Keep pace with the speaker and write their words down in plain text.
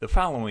The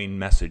following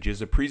message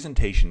is a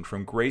presentation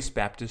from Grace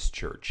Baptist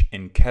Church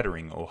in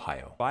Kettering,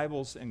 Ohio.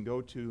 Bibles and go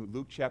to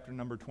Luke chapter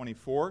number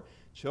 24.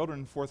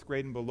 Children 4th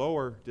grade and below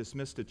are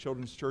dismissed to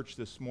Children's Church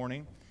this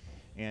morning.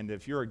 And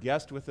if you're a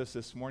guest with us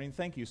this morning,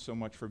 thank you so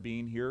much for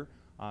being here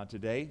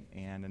today.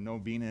 And I know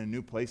being in a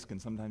new place can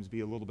sometimes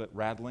be a little bit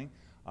rattling,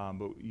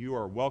 but you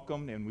are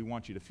welcome, and we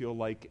want you to feel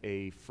like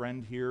a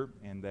friend here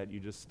and that you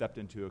just stepped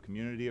into a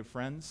community of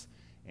friends.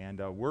 And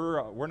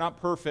we're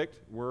not perfect.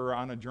 We're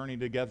on a journey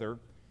together.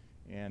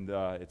 And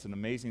it's an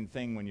amazing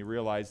thing when you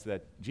realize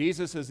that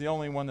Jesus is the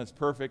only one that's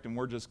perfect, and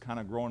we're just kind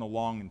of growing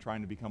along and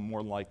trying to become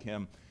more like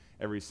Him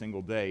every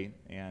single day.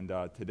 And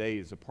today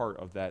is a part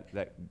of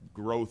that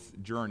growth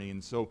journey.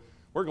 And so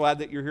we're glad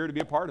that you're here to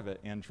be a part of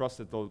it, and trust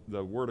that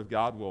the Word of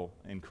God will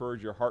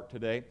encourage your heart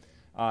today.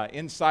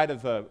 Inside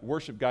of the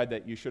worship guide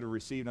that you should have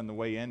received on the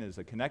way in is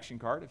a connection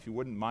card. If you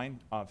wouldn't mind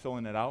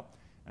filling it out,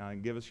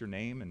 give us your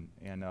name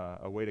and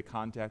a way to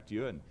contact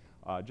you. And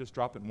just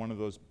drop it in one of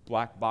those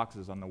black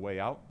boxes on the way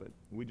out. But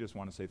we just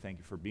want to say thank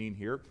you for being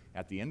here.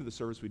 At the end of the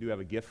service, we do have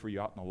a gift for you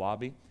out in the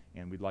lobby,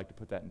 and we'd like to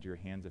put that into your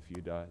hands if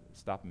you'd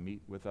stop and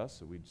meet with us.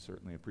 So we'd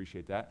certainly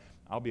appreciate that.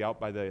 I'll be out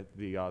by the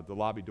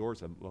lobby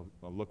doors.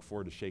 I look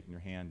forward to shaking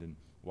your hand and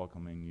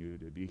welcoming you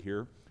to be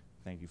here.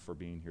 Thank you for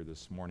being here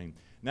this morning.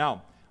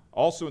 Now,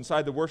 also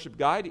inside the worship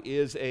guide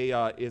is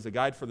a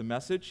guide for the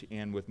message,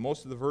 and with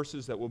most of the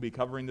verses that we'll be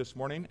covering this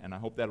morning, and I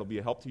hope that'll be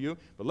a help to you.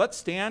 But let's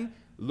stand.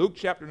 Luke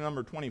chapter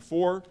number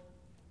 24,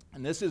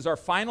 and this is our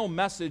final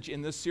message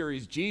in this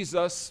series.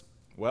 Jesus,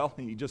 well,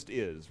 He just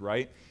is,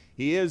 right?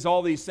 He is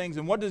all these things,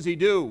 and what does He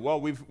do? Well,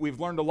 we've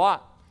learned a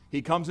lot.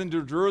 He comes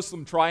into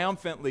Jerusalem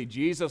triumphantly.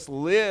 Jesus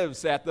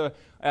lives at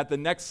the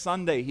next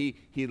Sunday.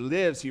 He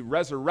lives. He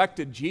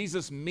resurrected.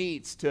 Jesus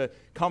meets to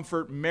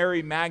comfort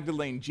Mary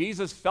Magdalene.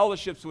 Jesus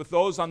fellowships with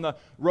those on the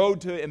road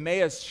to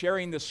Emmaus,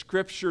 sharing the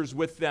Scriptures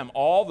with them,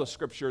 all the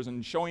Scriptures,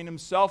 and showing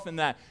Himself in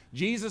that.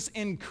 Jesus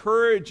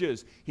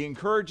encourages. He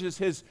encourages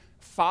His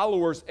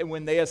followers, and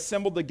when they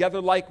assembled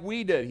together like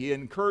we did, He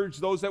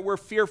encouraged those that were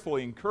fearful.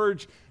 He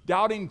encouraged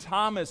doubting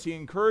Thomas. He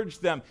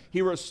encouraged them.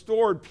 He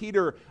restored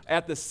Peter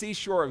at the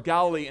seashore of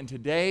Galilee. And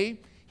today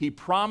He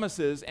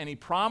promises, and He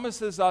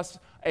promises us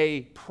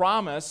a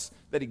promise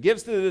that He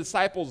gives to the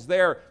disciples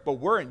there, but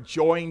we're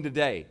enjoying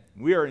today.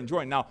 We are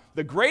enjoying. Now,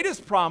 the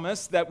greatest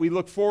promise that we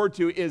look forward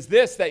to is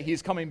this, that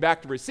He's coming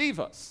back to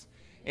receive us.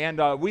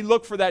 And we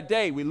look for that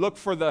day. We look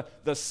for the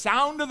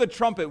sound of the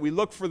trumpet. We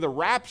look for the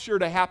rapture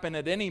to happen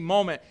at any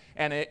moment.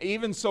 And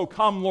even so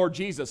come, Lord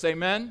Jesus.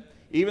 Amen?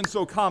 Even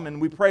so come. And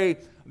we pray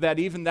that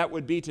even that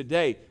would be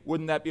today.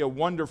 Wouldn't that be a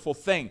wonderful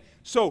thing?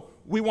 So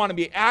we want to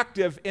be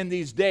active in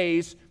these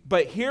days.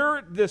 But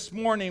here this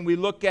morning we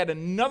look at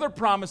another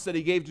promise that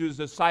He gave to His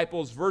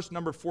disciples. Verse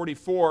number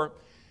 44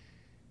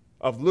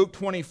 of Luke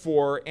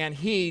 24, and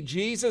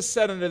Jesus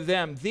said unto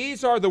them,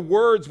 These are the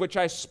words which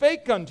I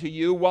spake unto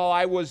you while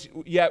I was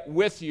yet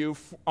with you,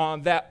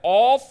 that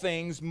all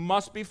things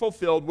must be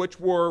fulfilled which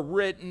were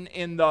written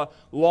in the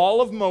law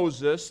of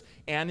Moses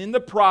and in the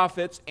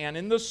prophets and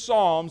in the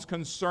Psalms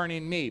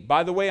concerning me.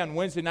 By the way, on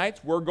Wednesday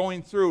nights, we're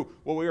going through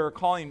what we are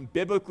calling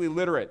biblically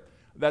literate.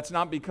 That's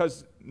not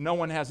because no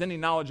one has any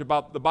knowledge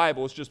about the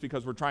Bible. It's just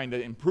because we're trying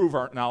to improve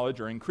our knowledge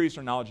or increase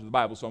our knowledge of the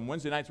Bible. So on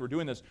Wednesday nights we're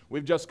doing this.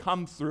 We've just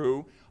come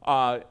through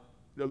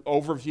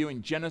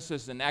overviewing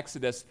Genesis and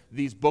Exodus,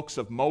 these books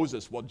of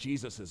Moses. Well,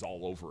 Jesus is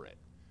all over it.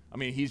 I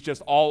mean, He's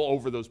just all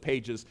over those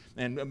pages.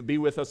 And be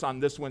with us on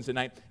this Wednesday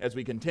night as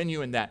we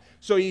continue in that.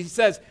 So He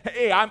says,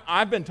 hey,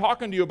 I've been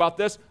talking to you about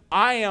this.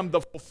 I am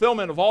the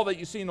fulfillment of all that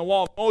you see in the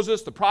law of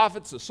Moses, the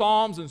prophets, the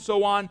Psalms, and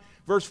so on.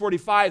 Verse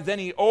 45, then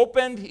he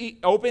opened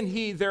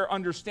their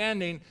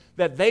understanding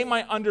that they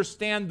might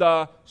understand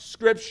the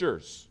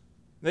Scriptures.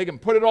 They can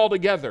put it all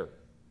together.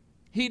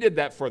 He did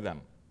that for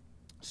them.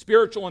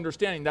 Spiritual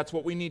understanding, that's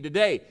what we need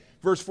today.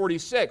 Verse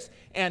 46,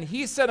 and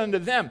He said unto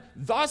them,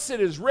 Thus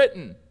it is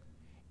written,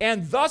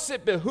 and thus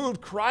it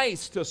behooved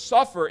Christ to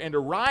suffer and to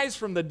rise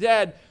from the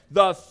dead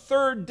the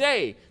third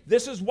day.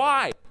 This is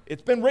why.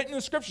 It's been written in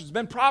the Scriptures. It's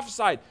been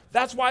prophesied.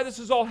 That's why this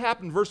has all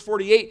happened. Verse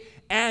 48,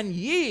 and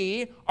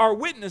ye are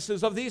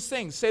witnesses of these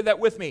things. Say that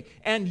with me.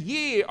 And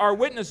ye are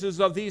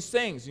witnesses of these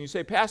things. And you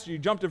say, Pastor, you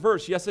jumped a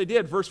verse. Yes, I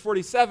did. Verse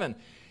 47.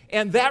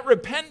 And that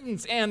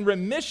repentance and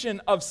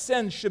remission of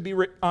sins should be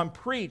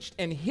preached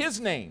in His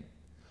name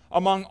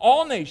among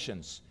all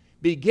nations,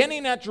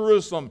 beginning at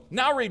Jerusalem.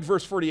 Now read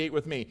verse 48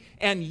 with me.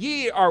 And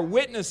ye are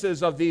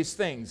witnesses of these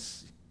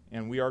things.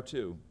 And we are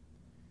too.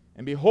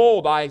 And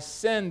behold, I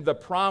send the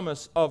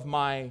promise of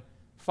my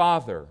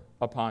Father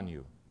upon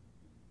you.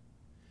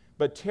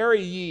 But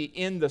tarry ye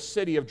in the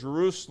city of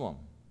Jerusalem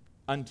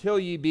until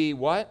ye be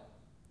what?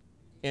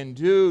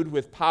 Endued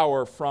with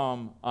power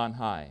from on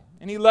high.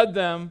 And He led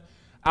them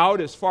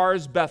out as far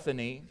as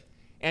Bethany,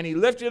 and He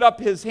lifted up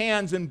His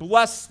hands and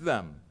blessed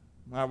them.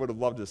 I would have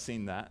loved to have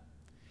seen that.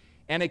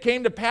 And it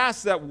came to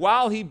pass that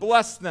while He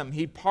blessed them,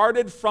 He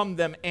parted from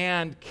them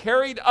and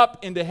carried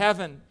up into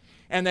heaven.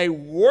 And they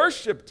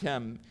worshiped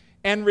Him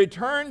and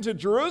returned to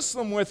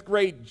Jerusalem with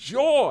great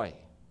joy.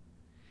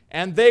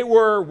 And they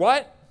were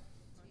what?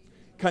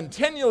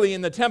 continually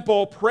in the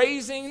temple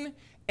praising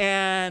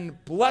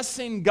and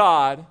blessing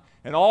God.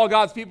 And all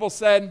God's people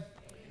said,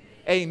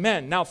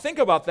 Amen. Now think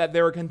about that.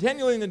 They were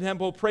continually in the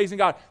temple praising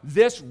God.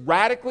 This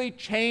radically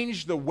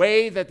changed the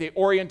way that they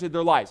oriented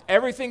their lives.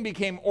 Everything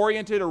became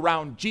oriented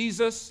around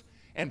Jesus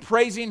and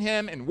praising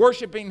Him and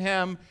worshiping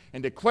Him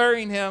and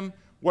declaring Him.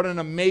 What an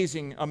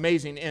amazing,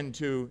 amazing end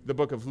to the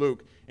book of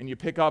Luke. And you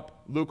pick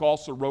up, Luke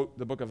also wrote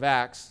the book of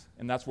Acts,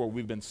 and that's where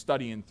we've been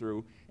studying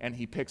through. And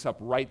he picks up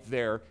right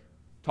there,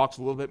 talks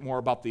a little bit more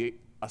about the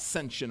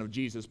ascension of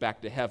Jesus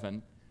back to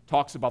heaven,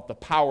 talks about the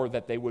power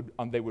that they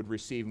would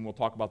receive, and we'll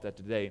talk about that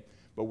today.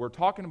 But we're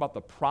talking about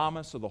the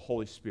promise of the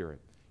Holy Spirit.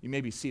 You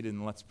may be seated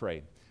and let's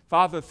pray.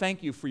 Father,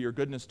 thank you for your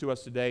goodness to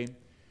us today.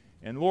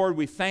 And Lord,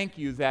 we thank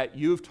you that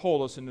you've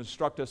told us and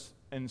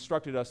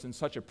instructed us in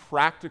such a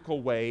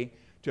practical way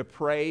to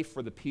pray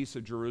for the peace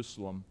of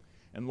Jerusalem.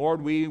 And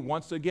Lord,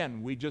 once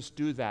again, we just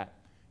do that.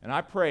 And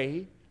I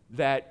pray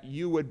that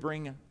you would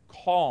bring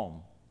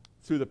calm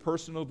through the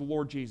person of the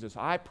Lord Jesus.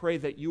 I pray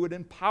that you would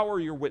empower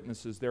your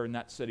witnesses there in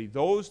that city,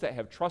 those that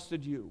have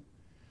trusted you.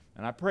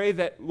 And I pray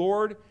that,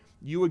 Lord,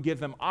 you would give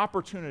them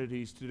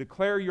opportunities to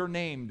declare your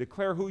name,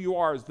 declare who you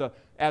are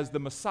as the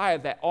Messiah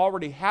that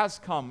already has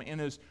come and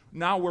is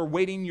now we're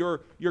waiting your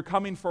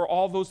coming for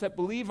all those that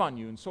believe on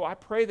you. And so I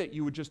pray that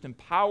you would just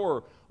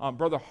empower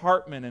Brother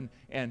Hartman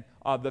and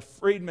the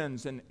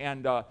Friedmans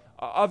and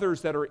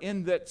others that are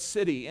in that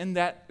city, in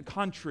that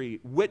country,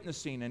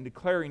 witnessing and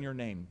declaring your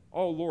name.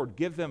 Oh, Lord,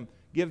 give them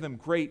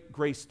great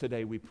grace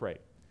today, we pray.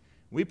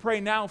 We pray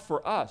now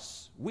for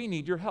us. We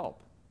need your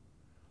help.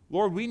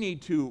 Lord, we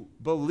need to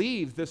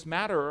believe this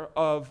matter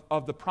of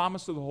the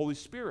promise of the Holy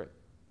Spirit.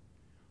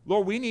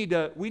 Lord, we need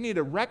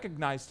to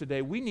recognize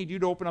today, we need you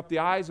to open up the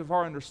eyes of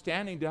our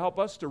understanding to help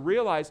us to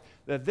realize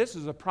that this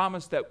is a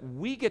promise that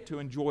we get to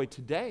enjoy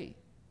today.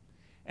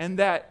 And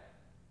that,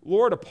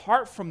 Lord,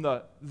 apart from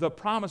the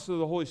promise of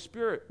the Holy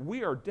Spirit,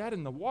 we are dead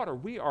in the water.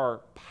 We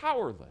are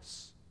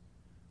powerless.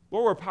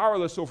 Lord, we're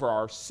powerless over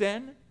our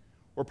sin.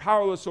 We're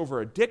powerless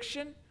over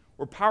addiction.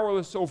 We're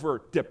powerless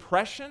over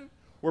depression.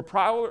 We're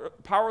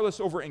powerless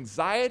over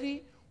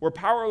anxiety. We're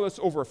powerless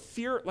over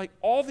fear. Like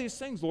all these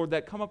things, Lord,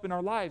 that come up in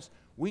our lives,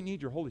 we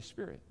need your Holy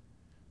Spirit.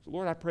 So,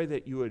 Lord, I pray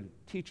that you would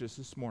teach us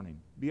this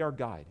morning. Be our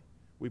guide.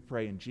 We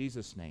pray in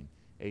Jesus' name.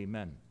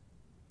 Amen.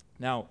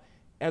 Now,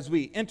 as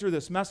we enter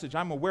this message,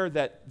 I'm aware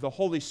that the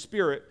Holy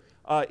Spirit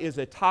is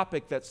a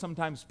topic that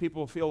sometimes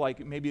people feel like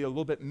it may be a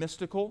little bit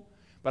mystical,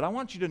 but I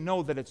want you to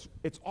know that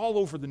it's all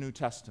over the New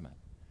Testament.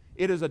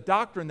 It is a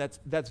doctrine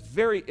that's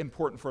very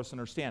important for us to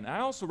understand. And I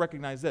also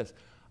recognize this.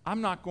 I'm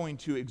not going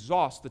to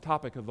exhaust the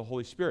topic of the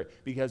Holy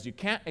Spirit because you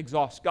can't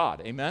exhaust God.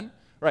 Amen?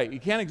 Right, you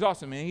can't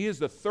exhaust him. And he is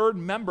the third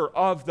member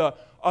of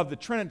the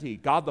Trinity.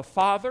 God the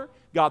Father,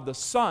 God the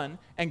Son,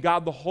 and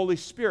God the Holy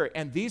Spirit.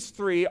 And these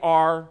three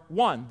are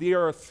one.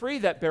 There are three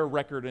that bear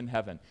record in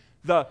heaven.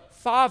 The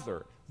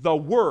Father, the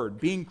Word,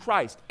 being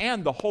Christ,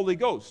 and the Holy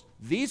Ghost.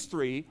 These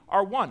three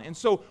are one. And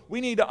so we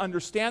need to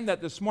understand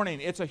that this morning.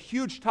 It's a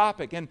huge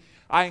topic. And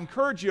I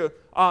encourage you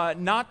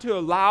not to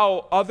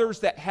allow others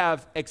that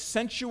have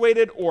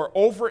accentuated or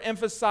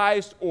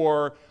overemphasized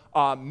or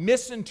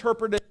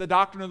misinterpreted the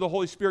doctrine of the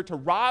Holy Spirit to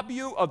rob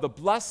you of the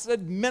blessed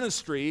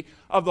ministry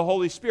of the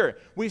Holy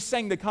Spirit. We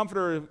sang The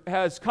Comforter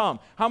Has Come.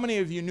 How many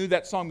of you knew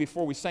that song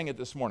before we sang it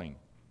this morning?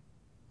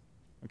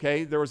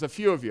 Okay, there was a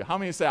few of you. How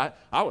many say,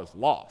 I was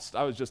lost?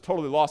 I was just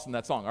totally lost in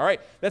that song. All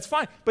right, that's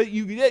fine. But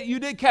you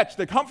did catch,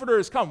 the Comforter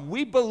has come.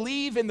 We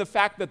believe in the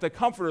fact that the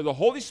Comforter, the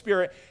Holy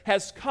Spirit,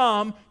 has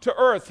come to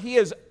earth. He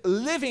is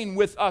living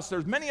with us.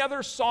 There's many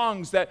other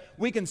songs that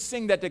we can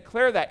sing that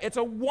declare that. It's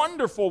a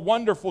wonderful,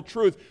 wonderful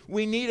truth.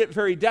 We need it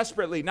very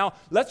desperately. Now,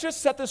 let's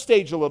just set the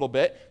stage a little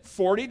bit.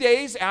 40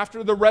 days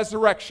after the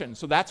resurrection.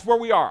 So that's where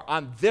we are.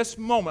 On this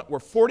moment, we're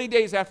 40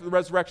 days after the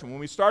resurrection. When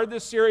we started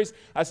this series,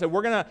 I said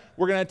we're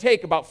gonna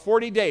take about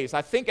 40 days.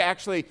 I think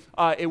actually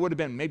it would have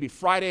been maybe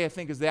Friday, I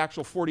think, is the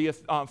actual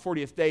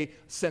 40th day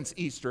since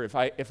Easter, if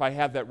I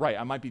have that right.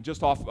 I might be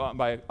just off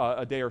by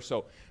a day or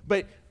so.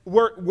 But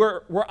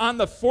we're on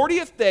the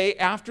 40th day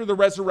after the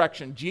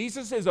resurrection.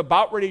 Jesus is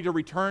about ready to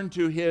return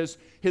to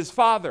his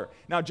Father.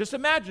 Now just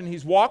imagine,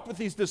 he's walked with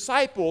these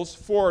disciples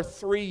for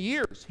 3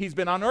 years. He's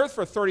been on earth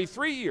for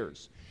 33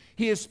 years.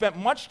 He has spent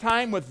much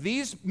time with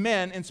these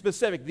men in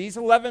specific, these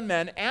 11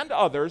 men and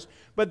others,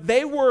 but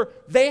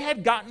they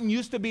had gotten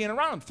used to being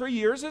around him. 3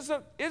 years is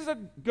a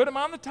good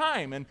amount of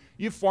time, and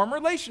you form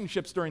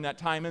relationships during that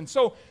time. And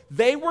so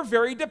they were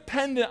very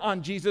dependent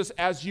on Jesus,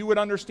 as you would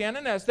understand,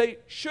 and as they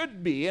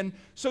should be. And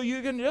so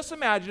you can just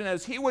imagine,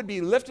 as he would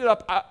be lifted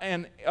up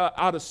and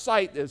out of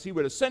sight, as he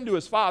would ascend to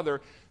his Father,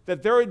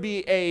 that there would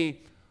be a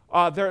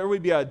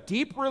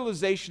deep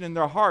realization in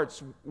their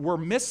hearts, we're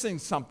missing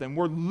something.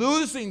 We're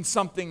losing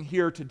something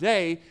here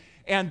today,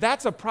 and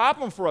that's a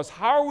problem for us.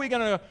 How are we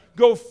going to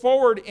go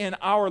forward in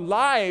our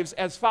lives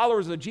as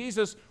followers of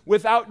Jesus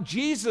without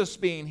Jesus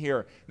being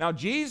here? Now,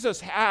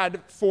 Jesus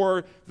had,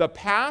 for the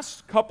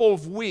past couple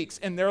of weeks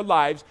in their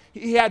lives,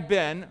 he had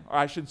been, or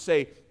I should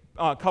say,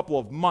 couple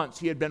of months,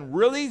 he had been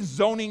really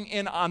zoning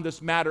in on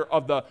this matter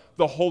of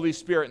the Holy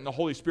Spirit and the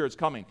Holy Spirit's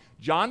coming.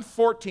 John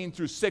 14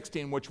 through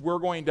 16, which we're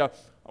going to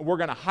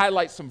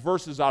highlight some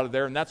verses out of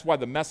there, and that's why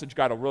the message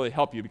guide will really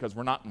help you, because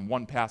we're not in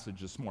one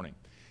passage this morning.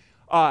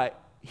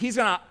 He's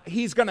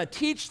going to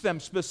teach them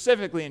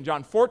specifically in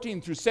John 14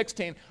 through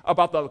 16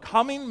 about the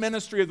coming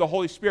ministry of the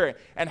Holy Spirit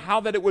and how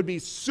that it would be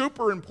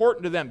super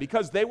important to them,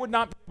 because they would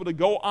not be able to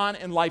go on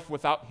in life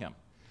without him.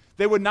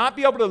 They would not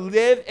be able to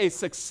live a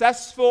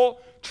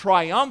successful,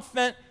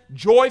 triumphant,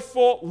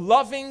 joyful,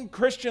 loving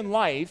Christian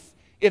life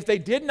if they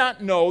did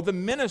not know the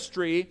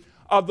ministry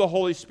of the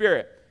Holy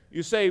Spirit.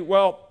 You say,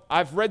 well,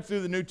 I've read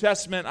through the New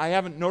Testament. I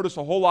haven't noticed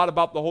a whole lot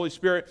about the Holy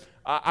Spirit.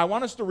 I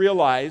want us to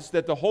realize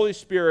that the Holy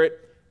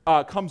Spirit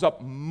comes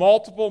up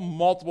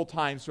multiple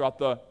times throughout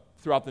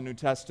the New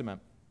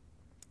Testament.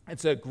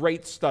 It's a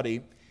great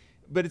study,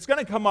 but it's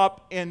going to come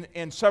up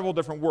in several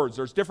different words.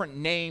 There's different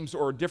names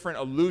or different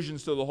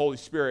allusions to the Holy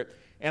Spirit,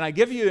 and I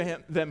give you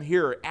them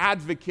here: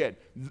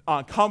 advocate,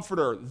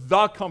 comforter,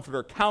 the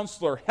comforter,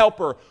 counselor,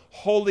 helper,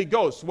 Holy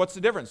Ghost. What's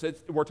the difference?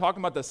 We're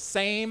talking about the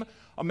same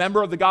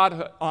member of the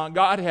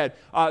Godhead.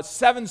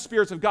 7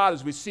 spirits of God,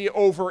 as we see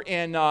over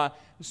in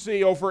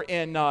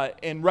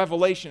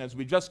Revelation, as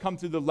we just come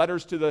through the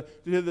letters to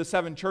the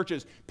 7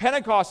 churches.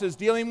 Pentecost is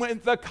dealing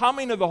with the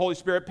coming of the Holy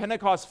Spirit.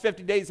 Pentecost,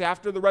 50 days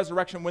after the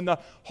resurrection, when the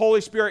Holy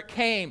Spirit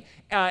came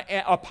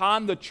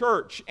upon the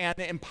church and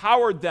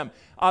empowered them.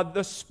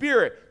 The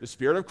Spirit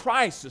of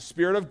Christ, the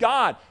Spirit of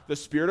God, the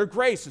Spirit of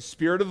grace, the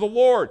Spirit of the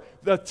Lord,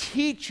 the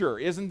teacher.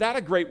 Isn't that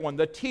a great one?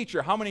 The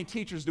teacher. How many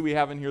teachers do we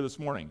have in here this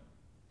morning?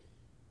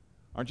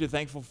 Aren't you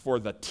thankful for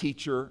the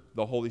teacher,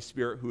 the Holy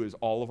Spirit, who is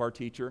all of our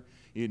teacher?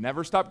 You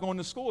never stop going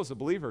to school as a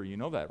believer. You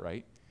know that,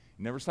 right?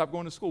 You never stop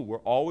going to school. We're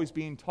always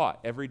being taught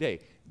every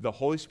day. The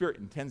Holy Spirit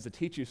intends to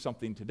teach you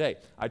something today.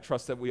 I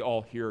trust that we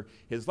all hear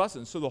his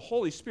lessons. So the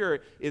Holy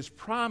Spirit is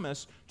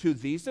promised to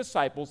these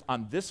disciples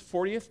on this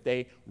 40th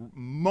day,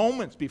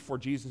 moments before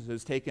Jesus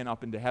is taken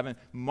up into heaven,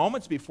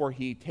 moments before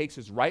he takes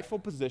his rightful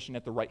position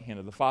at the right hand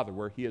of the Father,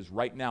 where he is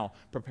right now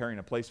preparing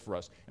a place for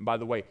us. And by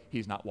the way,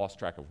 he's not lost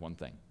track of one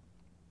thing.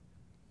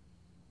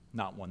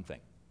 Not one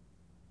thing.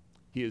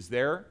 He is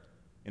there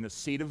in a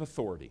seat of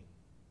authority.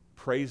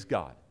 Praise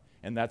God.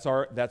 And that's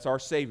our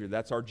Savior.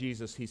 That's our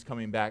Jesus. He's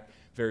coming back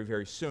very,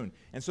 very soon.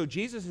 And so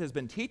Jesus has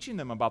been teaching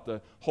them about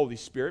the Holy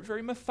Spirit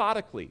very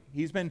methodically.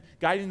 He's been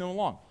guiding them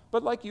along.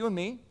 But like you and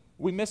me,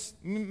 we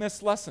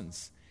miss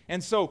lessons.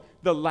 And so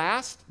the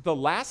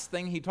last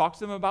thing he talks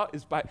to them about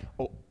is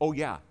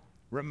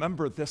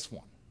remember this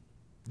one.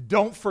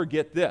 Don't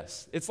forget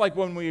this. It's like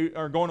when we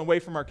are going away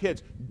from our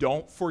kids.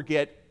 Don't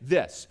forget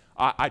this.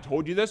 I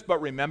told you this, but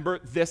remember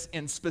this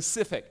in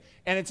specific.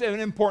 And it's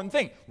an important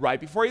thing. Right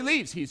before he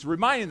leaves, he's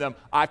reminding them,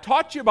 I've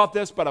taught you about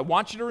this, but I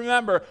want you to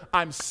remember,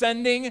 I'm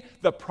sending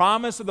the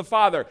promise of the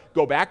Father.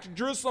 Go back to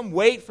Jerusalem,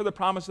 wait for the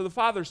promise of the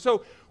Father.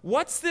 So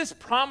what's this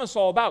promise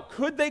all about?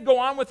 Could they go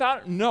on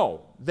without it?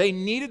 No. They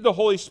needed the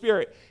Holy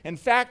Spirit. In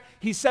fact,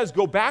 he says,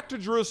 go back to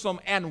Jerusalem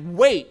and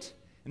wait.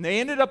 And they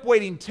ended up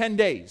waiting 10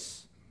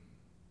 days.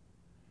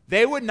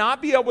 They would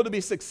not be able to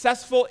be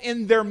successful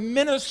in their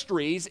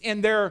ministries,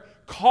 in their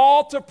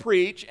call to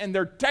preach, and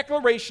their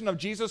declaration of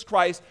Jesus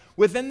Christ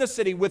within the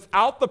city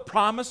without the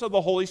promise of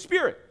the Holy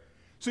Spirit.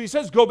 So he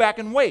says, go back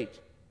and wait.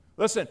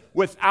 Listen,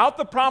 without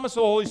the promise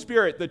of the Holy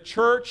Spirit, the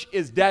church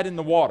is dead in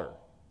the water.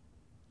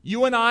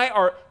 You and I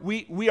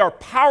are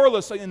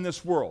powerless in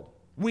this world.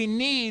 We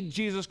need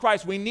Jesus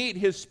Christ. We need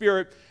his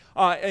Spirit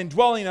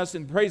indwelling us,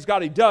 and praise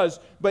God he does,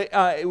 but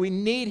we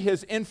need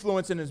his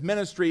influence and his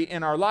ministry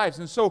in our lives.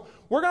 And so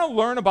we're going to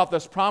learn about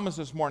this promise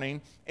this morning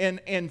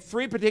in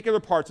 3 particular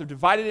parts. I've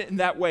divided it in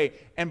that way,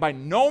 and by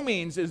no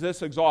means is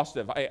this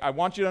exhaustive. I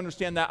want you to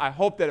understand that. I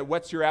hope that it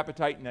whets your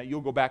appetite and that you'll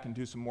go back and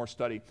do some more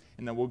study,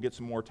 and then we'll get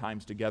some more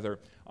times together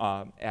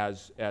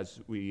as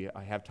we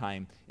have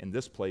time in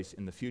this place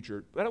in the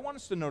future. But I want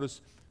us to notice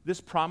this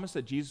promise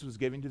that Jesus was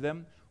giving to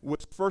them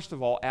was, first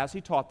of all, as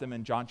he taught them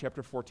in John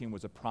chapter 14,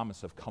 was a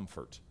promise of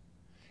comfort.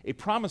 A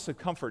promise of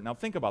comfort. Now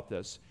think about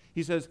this.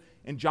 He says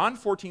in John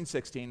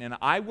 14:16, and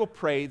I will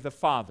pray the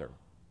Father.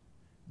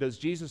 Does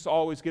Jesus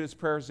always get his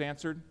prayers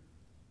answered?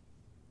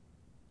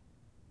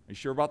 Are you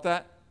sure about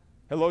that?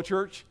 Hello,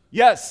 church?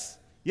 Yes.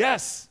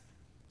 Yes.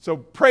 So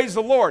praise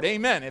the Lord.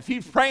 Amen. If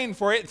he's praying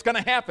for it, it's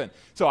going to happen.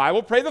 So I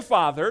will pray the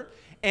Father,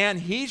 and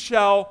he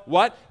shall,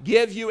 what?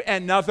 Give you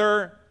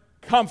another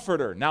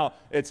comforter. Now,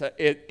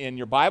 in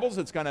your Bibles,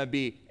 it's going to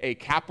be a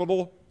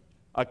capital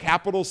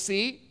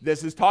C.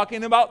 This is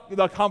talking about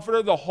the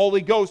Comforter, the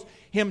Holy Ghost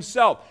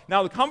himself.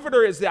 Now, the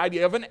Comforter is the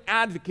idea of an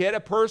advocate,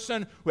 a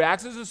person who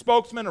acts as a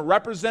spokesman, a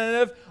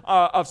representative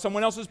of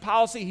someone else's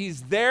policy.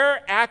 He's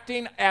there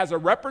acting as a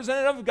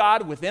representative of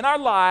God within our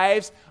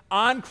lives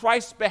on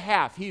Christ's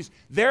behalf. He's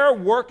there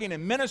working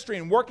and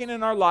ministering and working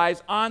in our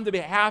lives on the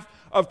behalf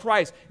of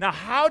Christ. Now,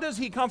 how does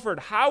he comfort?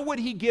 How would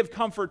he give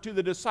comfort to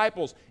the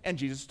disciples? And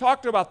Jesus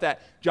talked about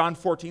that. John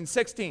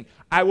 14:16.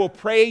 I will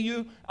pray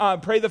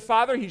the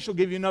Father, he shall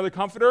give you another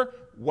comforter.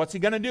 What's he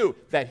going to do?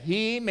 That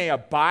he may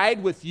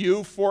abide with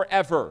you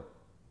forever.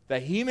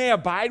 that he may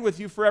abide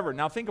with you forever.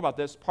 Now think about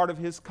this. Part of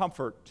his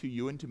comfort to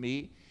you and to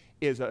me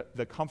is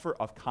the comfort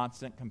of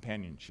constant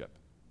companionship.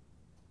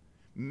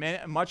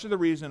 Much of the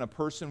reason a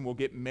person will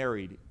get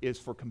married is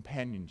for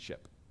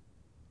companionship,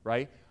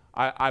 right?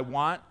 I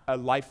want a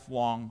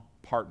lifelong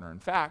partner. In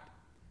fact,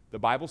 the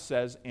Bible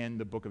says in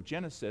the book of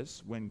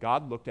Genesis, when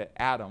God looked at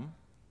Adam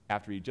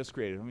after he just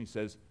created him, he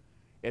says,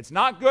 it's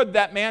not good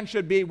that man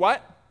should be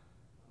what?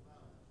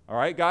 All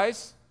right,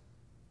 guys?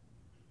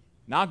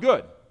 Not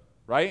good,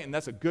 right? And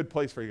that's a good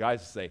place for you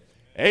guys to say,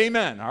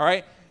 amen, all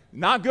right?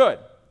 Not good.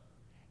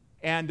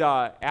 And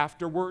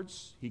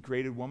afterwards, he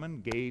created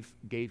woman,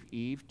 gave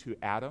Eve to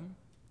Adam.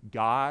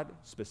 God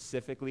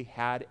specifically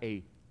had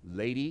a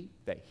lady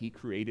that he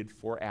created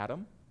for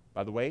Adam.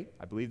 By the way,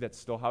 I believe that's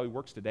still how he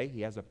works today.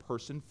 He has a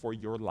person for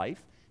your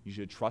life. You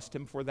should trust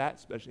him for that,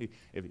 especially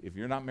if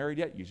you're not married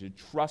yet. You should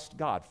trust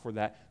God for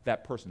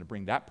that person, to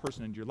bring that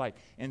person into your life.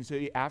 And so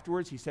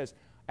afterwards, he says,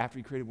 after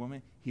he created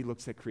woman, he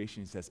looks at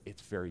creation and says,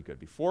 it's very good.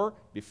 Before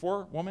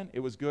woman, it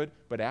was good,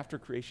 but after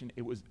creation,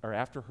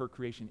 after her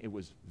creation, it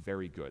was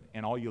very good.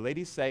 And all you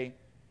ladies say,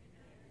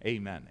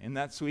 amen. Isn't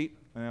that sweet?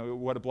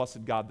 What a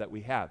blessed God that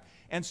we have.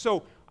 And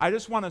so I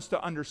just want us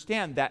to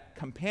understand that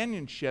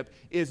companionship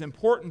is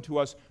important to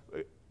us.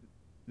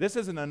 This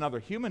isn't another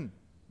human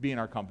being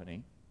our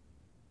company.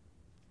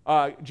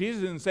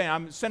 Jesus isn't saying,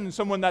 I'm sending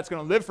someone that's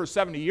going to live for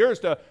 70 years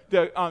to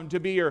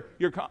be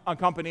your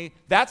company.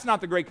 That's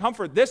not the great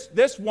comfort.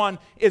 This one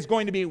is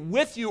going to be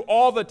with you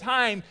all the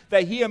time,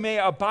 that he may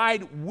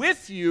abide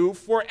with you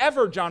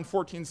forever, John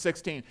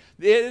 14:16. It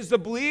is the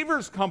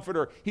believer's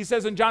comforter. He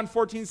says in John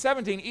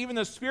 14:17, even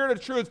the Spirit of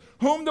truth,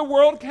 whom the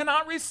world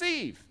cannot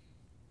receive.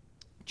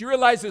 Do you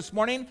realize this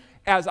morning,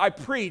 as I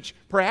preach,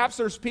 perhaps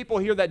there's people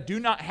here that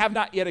have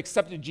not yet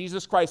accepted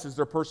Jesus Christ as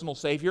their personal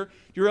Savior. Do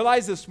you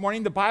realize this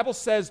morning the Bible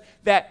says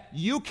that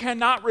you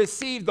cannot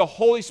receive the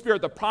Holy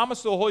Spirit, the promise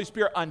of the Holy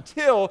Spirit,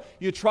 until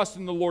you trust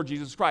in the Lord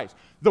Jesus Christ.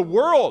 The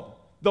world,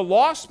 the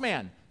lost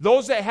man,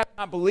 those that have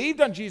not believed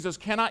on Jesus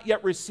cannot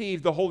yet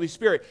receive the Holy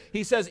Spirit.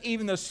 He says,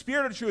 even the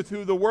Spirit of truth,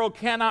 who the world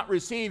cannot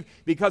receive,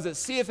 because it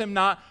seeth him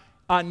not,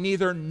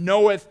 neither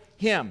knoweth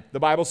him. The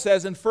Bible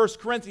says in 1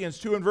 Corinthians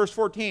 2 and verse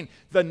 14,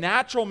 the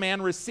natural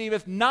man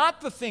receiveth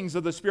not the things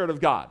of the Spirit of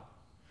God.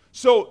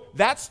 So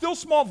that still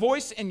small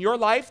voice in your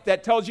life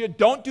that tells you,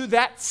 don't do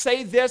that,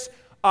 say this,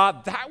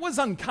 that was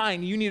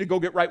unkind, you need to go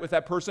get right with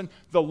that person,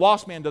 the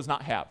lost man does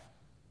not have.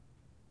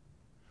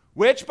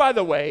 Which, by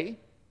the way,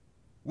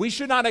 we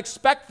should not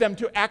expect them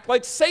to act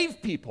like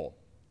saved people.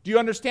 Do you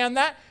understand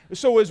that?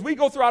 So as we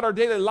go throughout our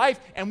daily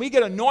life and we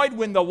get annoyed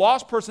when the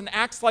lost person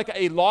acts like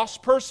a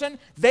lost person,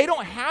 they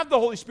don't have the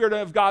Holy Spirit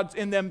of God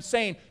in them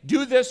saying,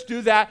 do this,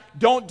 do that,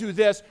 don't do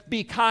this,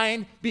 be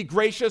kind, be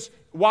gracious,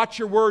 watch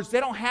your words. They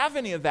don't have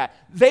any of that.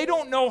 They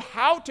don't know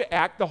how to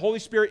act. The Holy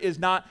Spirit is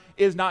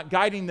not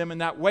guiding them in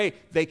that way.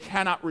 They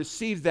cannot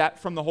receive that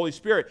from the Holy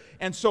Spirit.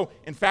 And so,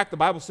 in fact, the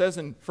Bible says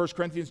in 1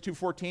 Corinthians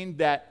 2:14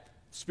 that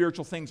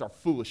spiritual things are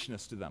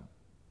foolishness to them.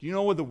 Do you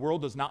know why the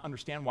world does not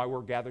understand why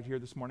we're gathered here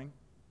this morning?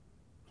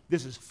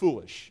 This is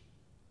foolish.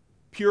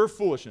 Pure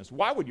foolishness.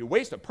 Why would you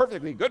waste a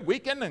perfectly good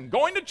weekend and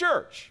going to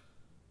church?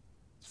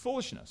 It's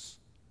foolishness.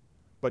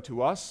 But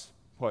to us,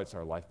 boy, it's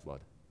our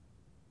lifeblood.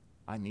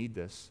 I need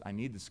this. I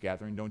need this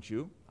gathering, don't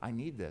you? I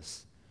need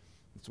this.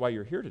 That's why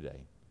you're here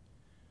today.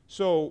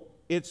 So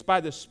it's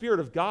by the Spirit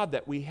of God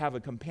that we have a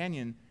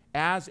companion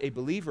as a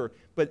believer,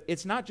 but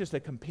it's not just a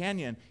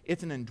companion,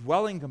 it's an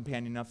indwelling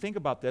companion. Now think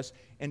about this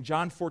in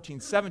John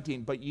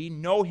 14:17, but ye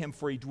know him,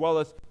 for he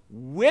dwelleth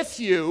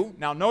with you,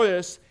 now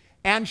notice,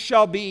 and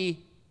shall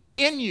be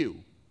in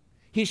you.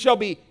 He shall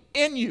be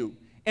in you.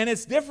 And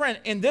it's different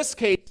in this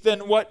case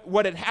than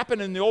what had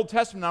happened in the Old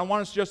Testament. I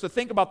want us just to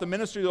think about the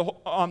ministry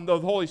of the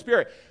Holy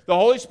Spirit. The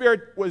Holy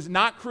Spirit was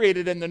not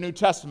created in the New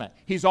Testament.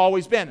 He's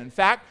always been. In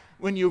fact,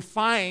 when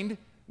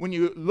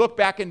you look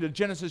back into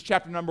Genesis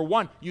chapter number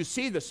 1, you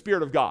see the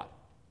Spirit of God.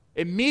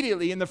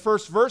 Immediately in the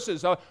first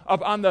verses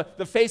on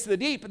the face of the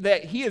deep,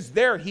 that he is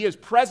there. He is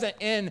present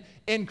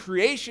in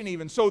creation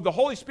even. So the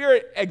Holy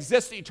Spirit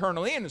exists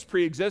eternally and is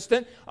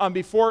pre-existent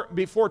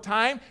before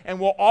time and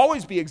will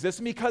always be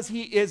existent because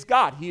he is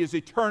God. He is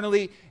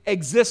eternally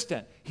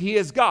existent. He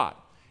is God.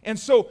 And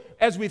so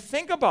as we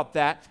think about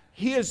that,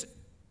 he is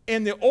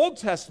in the Old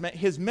Testament,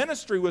 his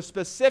ministry was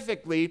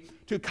specifically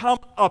to come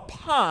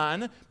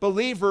upon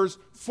believers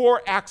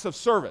for acts of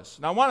service.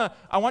 Now,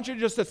 I want you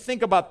just to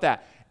think about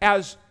that.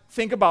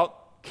 Think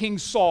about King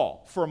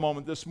Saul for a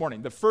moment this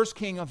morning, the first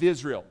king of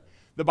Israel.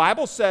 The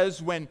Bible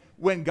says when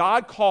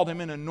God called him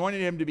and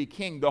anointed him to be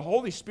king,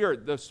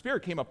 the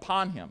Spirit came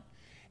upon him.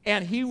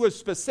 And he was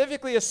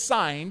specifically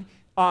assigned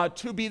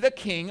to be the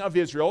king of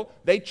Israel.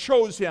 They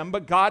chose him,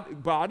 but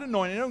God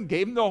anointed him,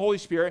 gave him the Holy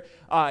Spirit.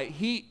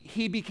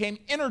 He became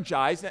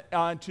energized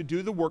to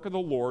do the work of the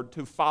Lord,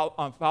 to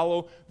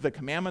follow the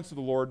commandments of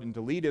the Lord and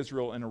to lead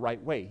Israel in the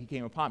right way. He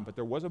came upon him. But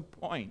there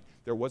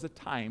was a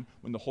time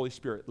when the Holy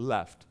Spirit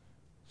left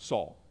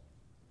Saul.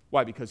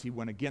 Why? Because he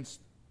went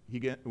against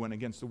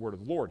the word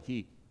of the Lord.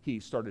 He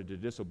started to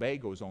disobey,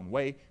 go his own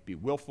way, be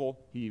willful.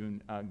 He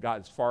even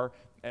got as far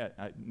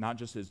not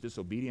just his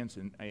disobedience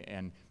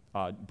and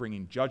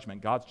bringing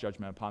judgment, God's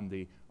judgment upon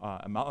the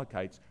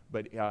Amalekites,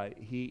 but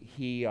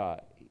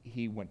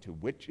he went to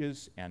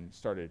witches and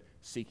started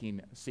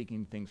seeking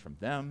things from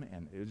them,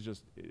 and it was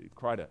just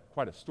quite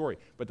a story.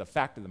 But the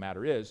fact of the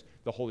matter is,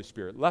 the Holy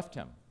Spirit left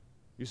him.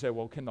 You say,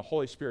 well, can the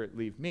Holy Spirit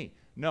leave me?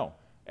 No.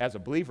 As a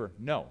believer,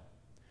 no.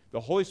 The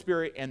Holy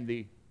Spirit in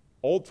the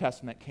Old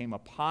Testament came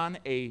upon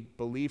a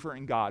believer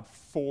in God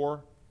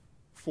for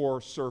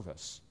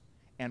service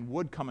and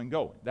would come and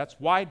go. That's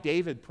why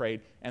David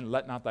prayed, and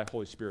let not thy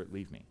Holy Spirit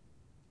leave me,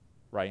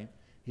 right?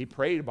 He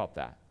prayed about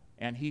that,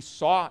 and he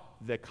sought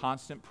the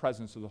constant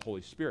presence of the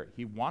Holy Spirit.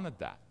 He wanted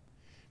that.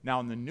 Now,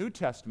 in the New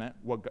Testament,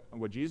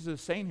 what Jesus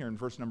is saying here in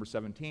verse number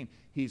 17,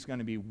 he's going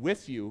to be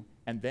with you,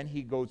 and then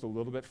he goes a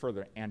little bit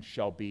further, and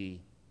shall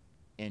be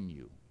in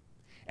you.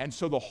 And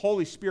so the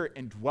Holy Spirit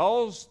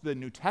indwells the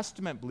New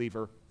Testament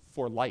believer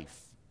for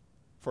life.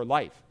 For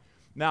life.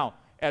 Now,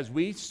 as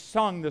we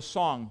sung this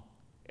song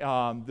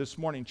this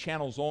morning,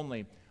 Channels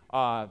Only,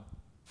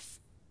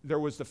 there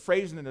was the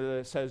phrase in it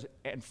that says,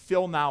 and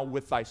fill now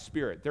with thy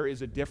Spirit. There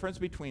is a difference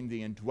between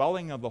the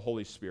indwelling of the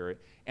Holy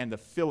Spirit and the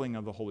filling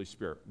of the Holy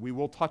Spirit. We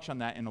will touch on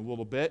that in a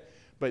little bit,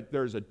 but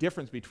there's a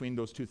difference between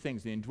those two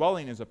things. The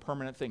indwelling is a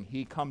permanent thing.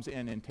 He comes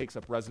in and takes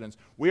up residence.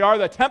 We are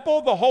the temple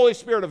of the Holy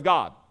Spirit of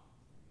God.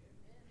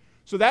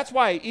 So that's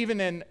why even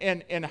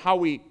in how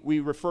we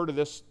refer to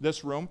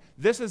this room,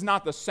 this is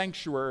not the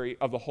sanctuary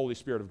of the Holy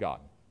Spirit of God.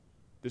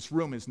 This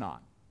room is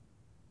not.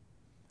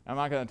 I'm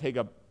not going to take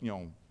up,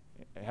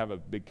 have a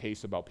big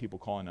case about people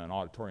calling an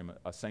auditorium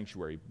a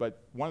sanctuary,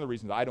 but one of the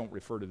reasons I don't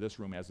refer to this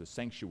room as a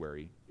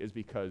sanctuary is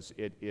because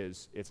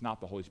it's not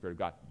the Holy Spirit of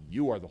God.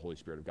 You are the Holy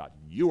Spirit of God.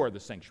 You are the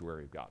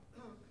sanctuary of God.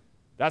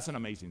 That's an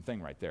amazing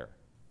thing right there.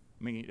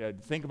 I mean,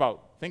 think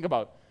about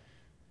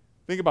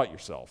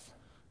yourself.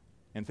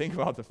 And think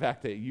about the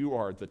fact that you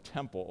are the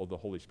temple of the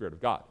Holy Spirit of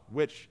God,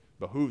 which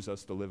behooves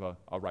us to live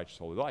a righteous,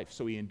 holy life.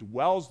 So he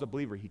indwells the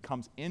believer. He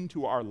comes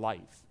into our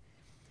life,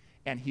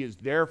 and he is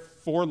there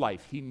for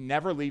life. He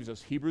never leaves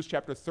us. Hebrews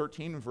chapter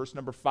 13, verse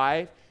number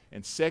 5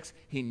 and 6,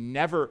 he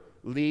never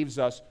leaves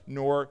us,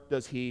 nor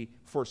does he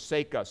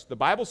forsake us. The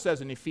Bible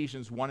says in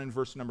Ephesians 1 and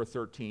verse number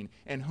 13,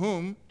 in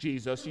whom,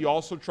 Jesus, ye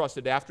also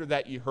trusted after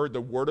that ye heard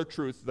the word of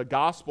truth, the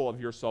gospel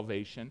of your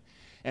salvation,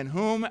 and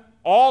whom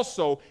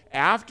also,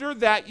 after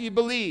that ye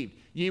believed,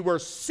 ye were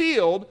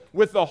sealed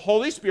with the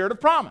Holy Spirit of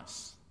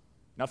promise.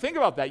 Now think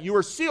about that. You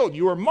were sealed.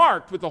 You were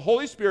marked with the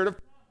Holy Spirit of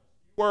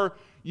promise.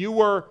 You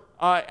were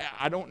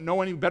I don't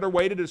know any better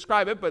way to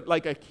describe it, but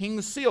like a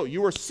king's seal.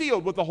 You were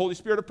sealed with the Holy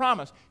Spirit of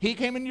promise. He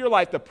came into your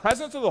life. The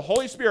presence of the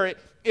Holy Spirit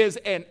is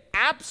an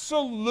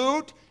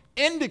absolute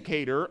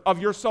indicator of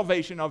your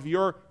salvation, of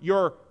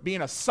your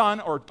being a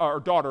son or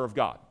daughter of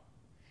God.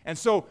 And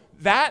so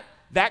that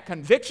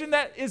conviction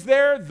that is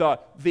there,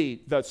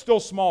 the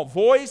still small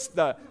voice,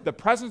 the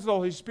presence of the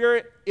Holy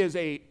Spirit is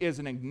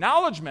an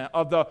acknowledgement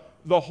of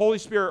the Holy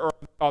Spirit, or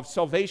of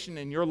salvation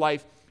in your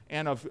life,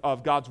 and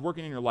of God's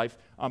working in your life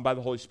by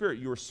the Holy Spirit.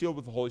 You are sealed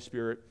with the Holy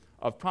Spirit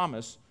of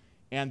promise.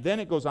 And then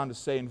it goes on to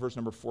say in verse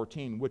number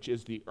 14, which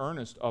is the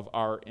earnest of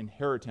our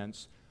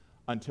inheritance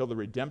until the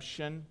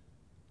redemption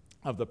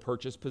of the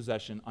purchased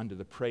possession unto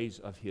the praise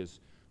of his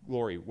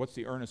glory. What's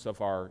the earnest of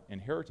our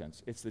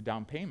inheritance? It's the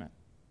down payment.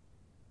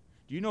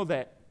 Do you know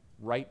that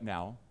right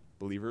now,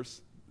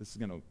 believers, this is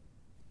going to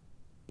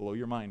blow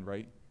your mind,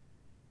 right?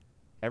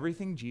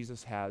 Everything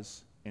Jesus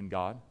has in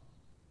God,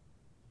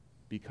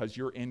 because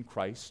you're in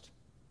Christ,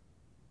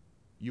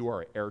 you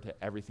are heir to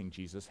everything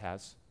Jesus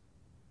has.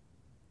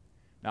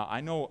 Now,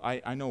 I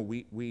know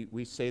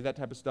we say that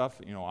type of stuff.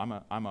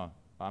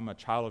 I'm a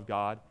child of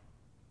God.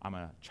 I'm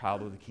a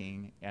child of the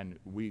King, and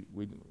we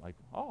like,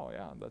 oh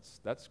yeah,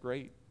 that's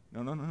great.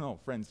 No,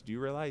 friends. Do you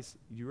realize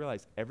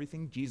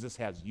everything Jesus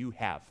has, you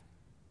have.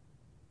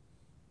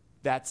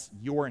 That's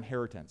your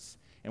inheritance.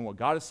 And what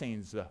God is saying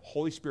is the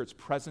Holy Spirit's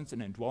presence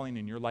and indwelling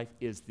in your life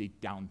is the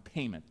down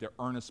payment, the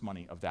earnest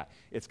money of that.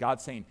 It's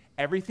God saying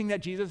everything that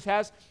Jesus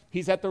has,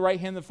 he's at the right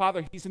hand of the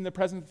Father, he's in the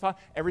presence of the Father.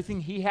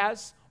 Everything he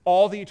has,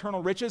 all the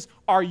eternal riches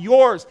are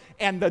yours.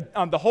 And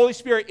the Holy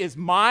Spirit is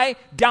my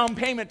down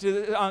payment to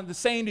the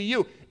saying to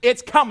you,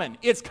 it's coming,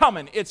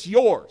 it's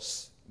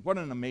yours. What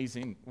an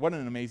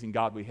amazing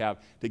God we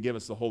have to give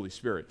us the Holy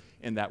Spirit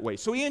in that way.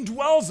 So he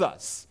indwells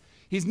us.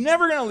 He's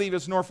never going to leave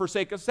us nor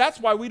forsake us. That's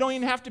why we don't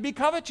even have to be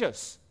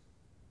covetous.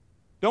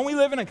 Don't we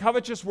live in a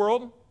covetous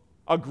world?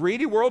 A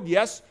greedy world?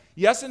 Yes,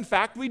 in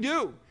fact we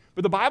do.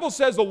 But the Bible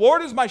says, the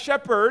Lord is my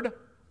shepherd,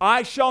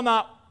 I shall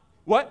not,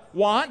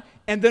 want?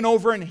 And then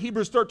over in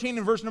Hebrews 13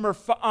 in verse number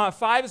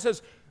 5, it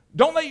says,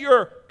 don't let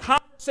your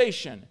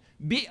conversation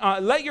be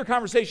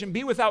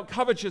without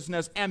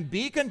covetousness, and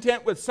be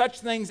content with such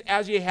things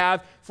as ye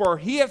have. For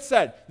he hath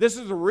said, this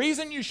is the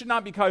reason you should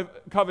not be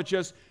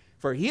covetous,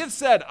 for he hath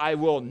said, I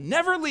will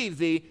never leave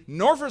thee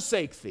nor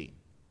forsake thee.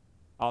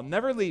 I'll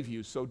never leave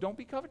you, so don't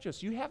be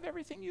covetous. You have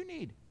everything you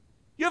need.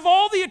 You have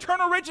all the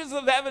eternal riches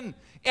of heaven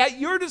at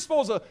your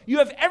disposal. You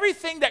have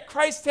everything that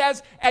Christ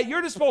has at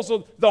your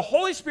disposal. The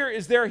Holy Spirit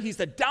is there. He's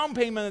the down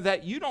payment of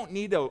that. You don't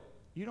need to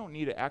You don't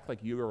need to act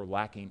like you are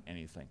lacking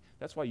anything.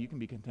 That's why you can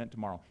be content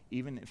tomorrow,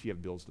 even if you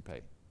have bills to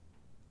pay.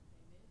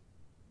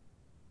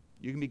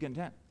 You can be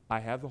content. I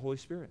have the Holy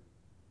Spirit.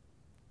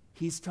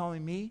 He's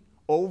telling me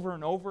over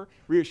and over,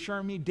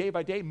 reassuring me day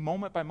by day,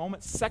 moment by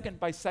moment, second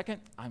by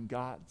second, I'm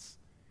God's.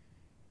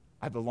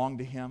 I belong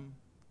to Him.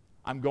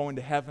 I'm going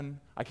to heaven.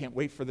 I can't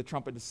wait for the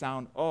trumpet to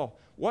sound. Oh,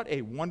 what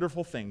a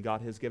wonderful thing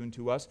God has given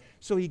to us.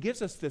 So He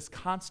gives us this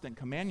constant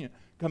companion.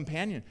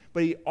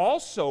 But He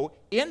also,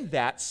 in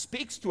that,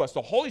 speaks to us.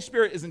 The Holy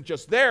Spirit isn't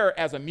just there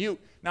as a mute.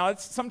 Now,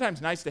 it's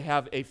sometimes nice to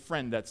have a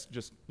friend that's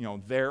just,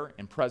 there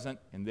and present,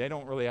 and they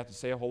don't really have to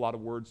say a whole lot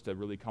of words to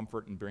really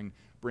comfort and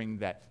bring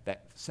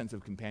that sense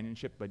of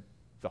companionship. But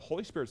the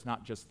Holy Spirit's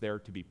not just there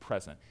to be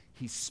present.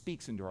 He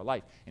speaks into our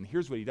life. And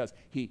here's what He does.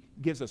 He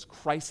gives us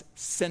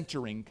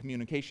Christ-centering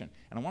communication.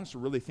 And I want us to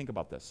really think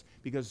about this.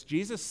 Because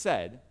Jesus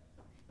said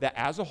that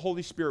as the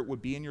Holy Spirit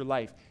would be in your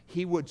life,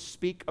 He would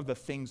speak of the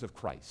things of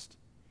Christ.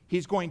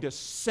 He's going to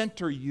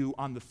center you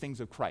on the things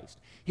of Christ.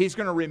 He's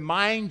going to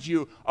remind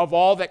you of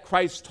all that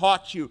Christ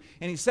taught you.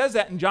 And He says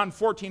that in John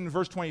 14,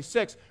 verse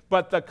 26.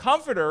 But the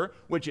Comforter,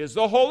 which is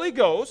the Holy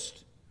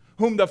Ghost,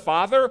 whom the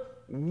Father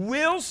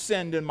will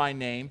send in my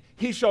name,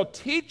 He shall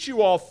teach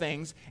you all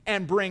things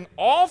and bring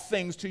all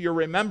things to your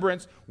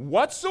remembrance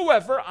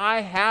whatsoever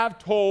I have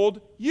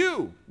told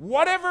you.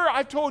 Whatever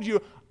I've told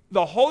you,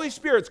 the Holy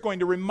Spirit's going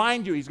to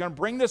remind you. He's going to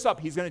bring this up.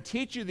 He's going to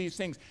teach you these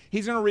things.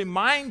 He's going to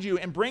remind you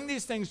and bring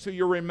these things to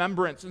your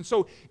remembrance. And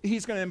so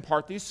He's going to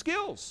impart these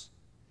skills.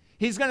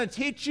 He's going to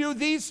teach you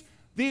these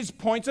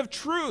points of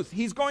truth.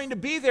 He's going to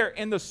be there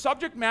in the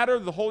subject matter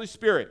of the Holy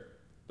Spirit.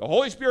 The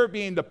Holy Spirit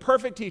being the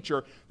perfect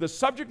teacher, the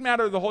subject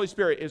matter of the Holy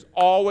Spirit is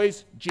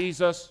always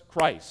Jesus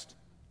Christ.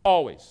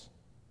 Always.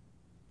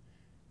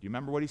 Do you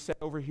remember what He said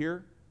over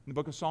here in the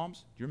book of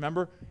Psalms? Do you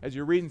remember as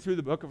you're reading through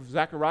the book of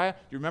Zechariah? Do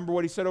you remember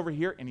what He said over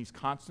here? And He's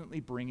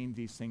constantly bringing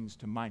these things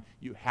to mind.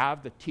 You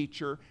have the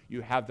teacher,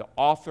 you have the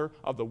author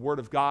of the Word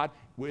of God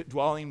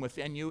dwelling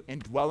within you,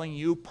 indwelling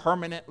you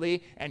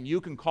permanently, and you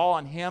can call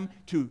on Him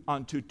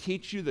to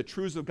teach you the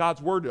truths of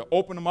God's Word, to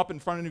open them up in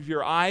front of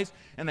your eyes.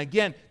 And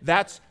again,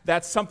 that's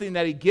something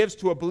that He gives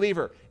to a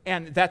believer.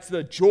 And that's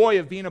the joy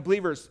of being a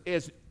believer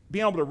is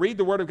being able to read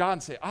the Word of God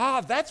and say,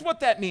 that's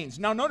what that means.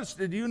 Now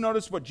did you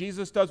notice what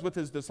Jesus does with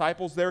His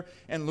disciples there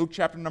in Luke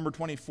chapter number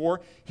 24?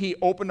 He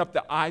opened up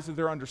the eyes of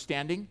their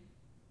understanding.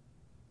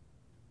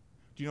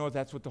 Do you know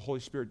that's what the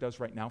Holy Spirit does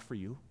right now for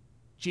you?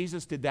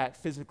 Jesus did that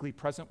physically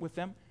present with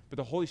them, but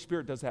the Holy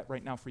Spirit does that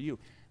right now for you.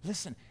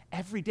 Listen,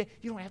 every day,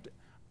 you don't have to.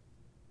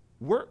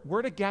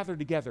 We're to gather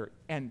together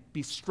and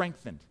be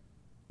strengthened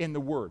in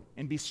the Word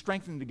and be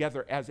strengthened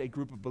together as a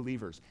group of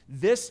believers.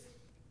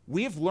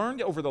 We have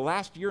learned over the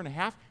last year and a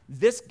half,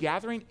 this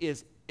gathering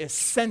is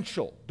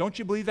essential. Don't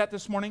you believe that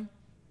this morning?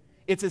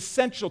 It's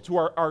essential to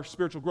our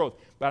spiritual growth.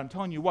 But I'm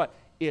telling you what,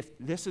 if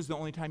this is the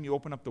only time you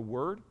open up the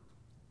Word,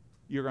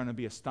 you're going to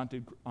be a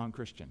stunted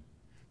Christian.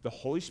 The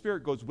Holy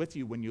Spirit goes with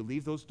you when you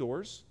leave those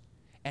doors,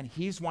 and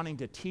He's wanting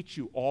to teach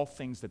you all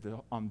things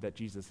that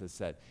Jesus has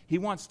said. He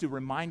wants to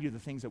remind you the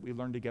things that we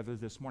learned together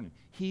this morning.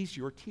 He's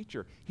your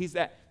teacher. He's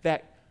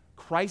that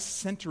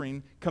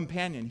Christ-centering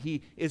companion.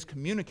 He is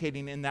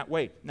communicating in that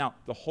way. Now,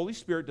 the Holy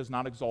Spirit does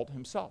not exalt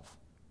Himself.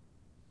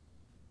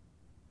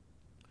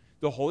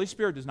 The Holy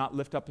Spirit does not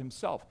lift up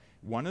Himself.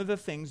 One of the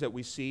things that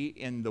we see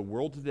in the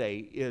world today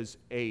is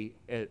an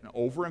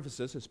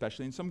overemphasis,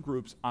 especially in some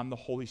groups, on the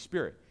Holy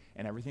Spirit.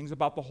 And everything's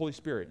about the Holy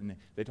Spirit. And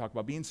they talk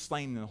about being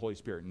slain in the Holy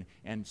Spirit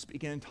and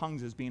speaking in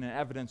tongues as being an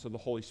evidence of the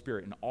Holy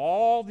Spirit. And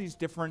all these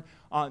different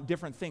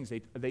things.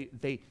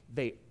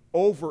 They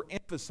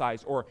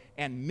overemphasize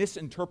and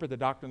misinterpret the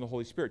doctrine of the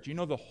Holy Spirit. Do you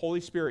know the Holy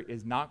Spirit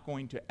is not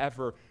going to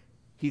ever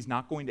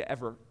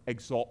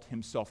exalt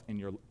Himself in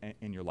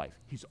your life.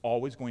 He's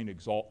always going to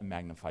exalt and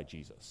magnify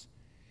Jesus.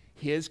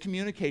 His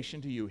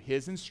communication to you,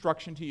 His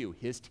instruction to you,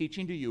 His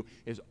teaching to you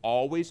is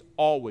always,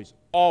 always,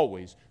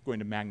 always going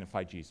to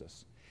magnify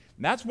Jesus.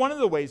 And that's one of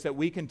the ways that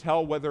we can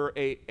tell whether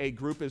a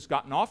group has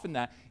gotten off in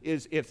that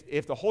is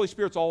if the Holy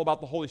Spirit's all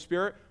about the Holy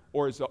Spirit,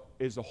 or is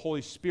the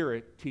Holy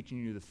Spirit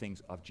teaching you the things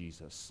of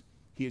Jesus.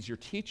 He is your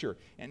teacher,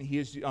 and He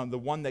is the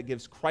one that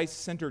gives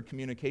Christ-centered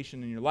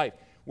communication in your life.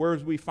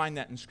 Whereas we find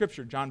that in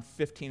Scripture, John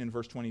 15 and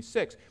verse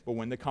 26, but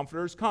when the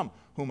Comforters come,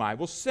 whom I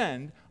will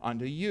send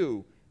unto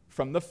you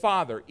from the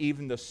Father,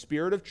 even the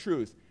Spirit of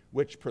truth,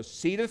 which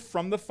proceedeth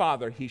from the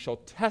Father, He shall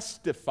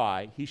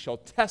testify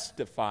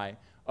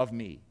of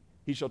me.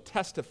 He shall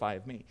testify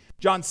of me.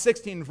 John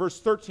 16, verse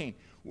 13.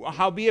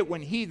 Howbeit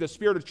when He, the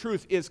Spirit of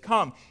truth, is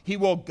come, He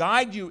will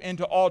guide you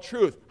into all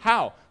truth.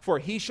 How? For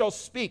He shall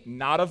speak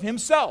not of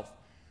Himself,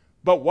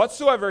 but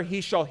whatsoever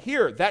He shall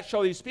hear, that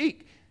shall He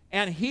speak.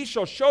 And He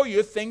shall show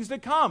you things to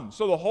come.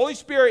 So the Holy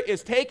Spirit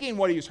is taking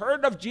what He's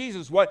heard of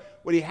Jesus, what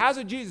He has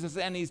of Jesus,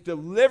 and He's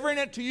delivering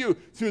it to you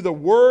through the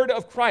Word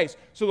of Christ.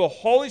 So the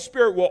Holy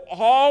Spirit will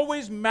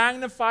always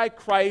magnify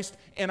Christ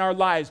in our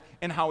lives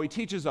and how He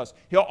teaches us.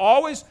 He'll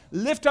always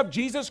lift up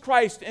Jesus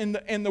Christ in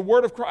the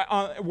Word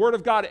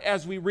of God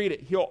as we read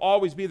it. He'll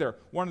always be there.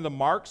 One of the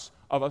marks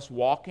of us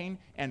walking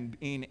and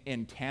being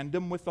in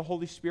tandem with the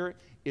Holy Spirit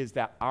is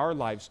that our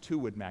lives too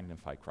would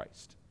magnify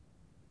Christ.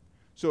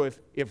 So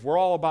if we're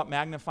all about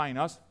magnifying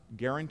us,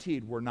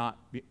 guaranteed we're not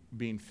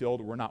being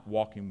filled, we're not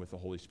walking with the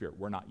Holy Spirit.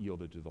 We're not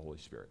yielded to the Holy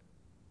Spirit.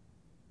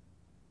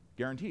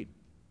 Guaranteed.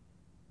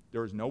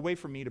 There is no way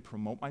for me to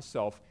promote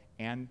myself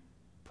and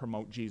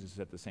promote Jesus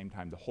at the same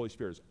time. The Holy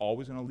Spirit is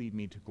always going to lead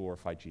me to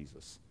glorify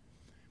Jesus.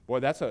 Boy,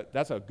 that's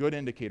a good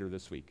indicator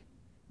this week.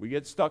 We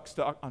get stuck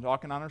on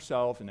talking on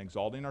ourselves and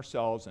exalting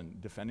ourselves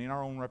and defending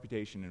our own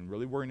reputation and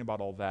really worrying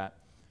about all that.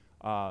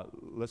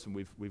 Listen,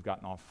 we've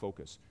gotten off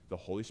focus. The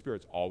Holy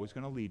Spirit's always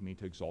going to lead me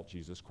to exalt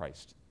Jesus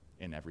Christ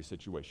in every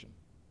situation.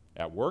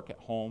 At work, at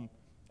home,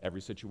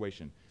 every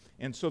situation.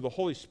 And so the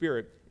Holy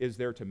Spirit is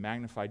there to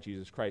magnify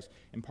Jesus Christ.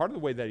 And part of the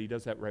way that he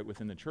does that right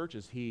within the church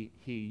is he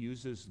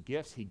uses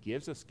gifts. He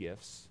gives us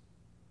gifts,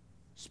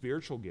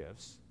 spiritual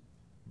gifts,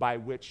 by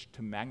which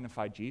to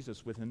magnify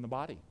Jesus within the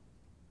body.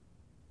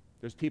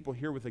 There's people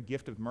here with a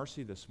gift of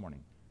mercy this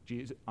morning.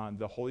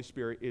 The Holy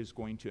Spirit is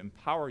going to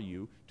empower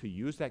you to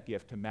use that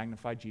gift to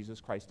magnify Jesus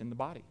Christ in the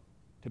body,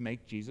 to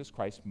make Jesus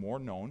Christ more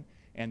known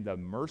and the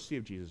mercy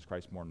of Jesus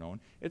Christ more known.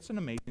 It's an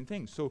amazing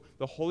thing. So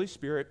the Holy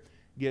Spirit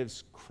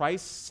gives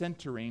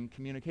Christ-centering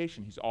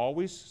communication. He's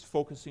always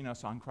focusing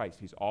us on Christ.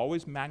 He's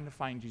always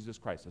magnifying Jesus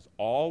Christ. That's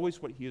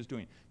always what he is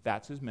doing.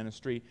 That's his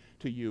ministry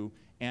to you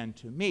and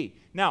to me.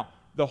 Now,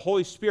 the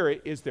Holy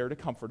Spirit is there to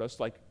comfort us,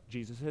 like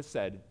Jesus has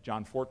said,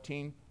 John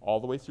 14, all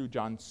the way through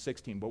John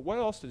 16. But what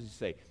else does he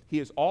say? He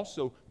has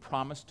also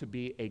promised to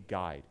be a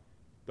guide.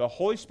 The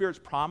Holy Spirit's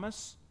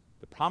promise,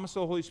 the promise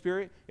of the Holy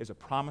Spirit, is a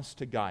promise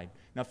to guide.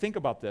 Now, think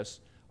about this.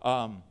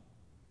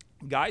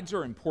 Guides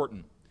are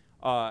important.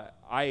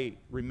 I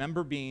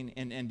remember being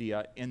in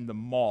India in the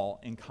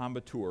mall in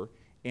Coimbatore,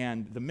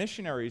 and the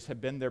missionaries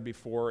had been there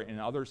before, and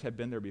others had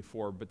been there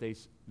before, but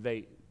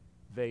they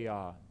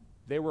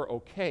were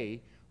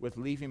okay with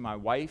leaving my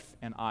wife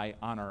and I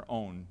on our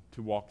own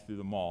to walk through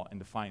the mall and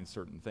to find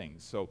certain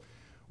things. So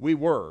we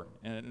were,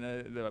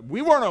 and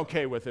we weren't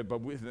okay with it, but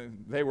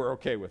they were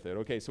okay with it.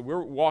 Okay, so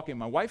we're walking.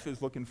 My wife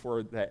is looking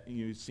for that.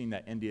 You've seen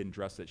that Indian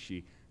dress that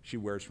she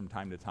wears from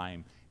time to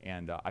time,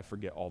 and I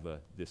forget all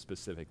the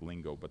specific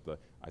lingo, but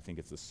I think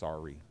it's a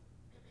sari.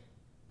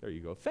 There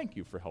you go. Thank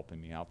you for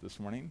helping me out this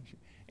morning.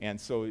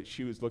 And so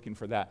she was looking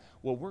for that.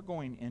 Well, we're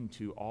going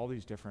into all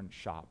these different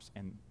shops,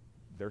 and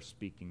they're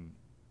speaking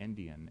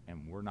Indian,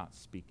 and we're not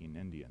speaking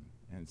Indian.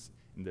 And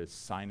the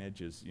signage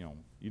is,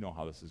 you know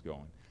how this is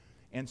going.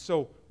 And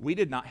so we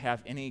did not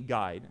have any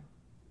guide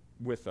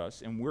with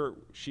us, and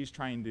she's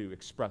trying to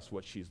express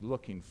what she's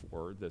looking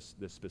for, this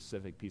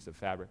specific piece of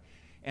fabric.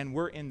 And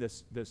we're in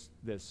this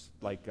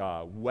like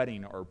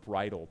wedding or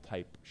bridal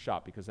type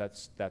shop, because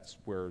that's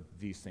where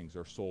these things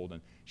are sold.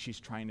 And she's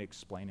trying to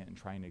explain it.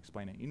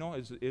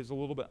 Is a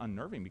little bit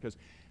unnerving, because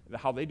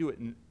how they do it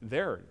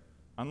there,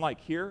 unlike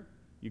here,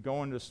 you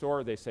go into the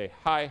store, they say,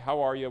 "Hi, how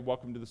are you?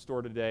 Welcome to the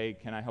store today.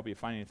 Can I help you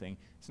find anything?"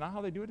 It's not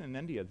how they do it in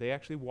India. They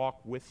actually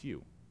walk with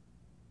you.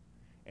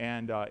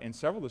 And in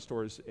several of the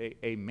stores,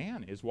 a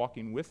man is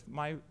walking with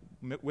my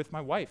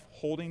wife,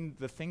 holding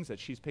the things that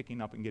she's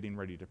picking up and getting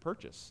ready to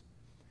purchase.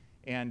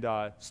 And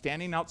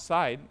standing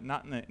outside,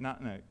 not in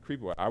a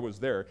creepy way, I was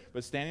there,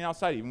 but standing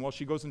outside, even while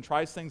she goes and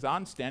tries things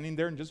on, standing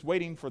there and just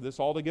waiting for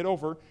this all to get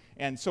over.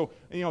 And so,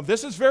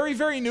 this is very,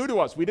 very new to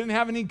us. We didn't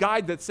have any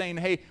guide that's saying,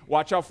 hey,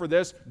 watch out for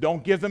this.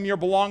 Don't give them your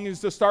belongings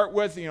to start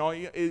with.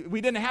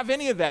 We didn't have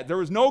any of that. There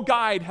was no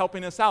guide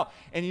helping us out.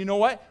 And you know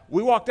what?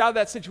 We walked out of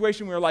that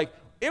situation, we were like,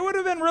 it would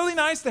have been really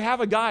nice to have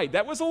a guide.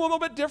 That was a little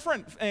bit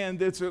different,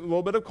 and it's a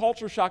little bit of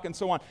culture shock and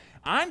so on.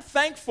 I'm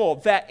thankful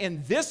that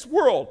in this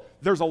world,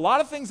 there's a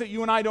lot of things that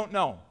you and I don't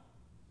know.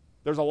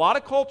 There's a lot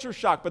of culture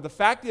shock, but the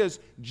fact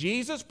is,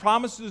 Jesus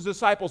promised his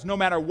disciples, no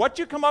matter what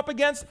you come up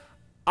against,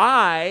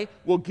 I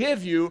will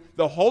give you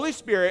the Holy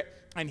Spirit,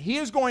 and he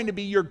is going to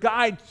be your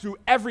guide through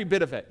every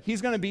bit of it. He's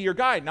going to be your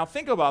guide. Now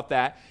think about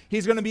that.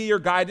 He's going to be your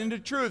guide into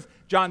truth.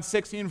 John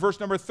 16, verse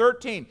number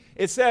 13.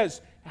 It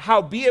says,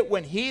 "Howbeit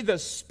when he, the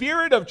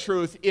Spirit of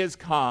truth, is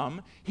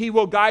come, he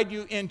will guide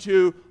you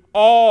into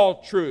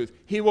all truth."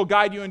 He will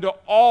guide you into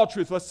all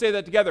truth. Let's say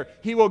that together.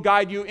 He will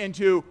guide you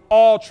into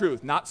all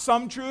truth. Not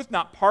some truth,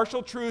 not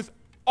partial truth,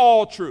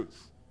 all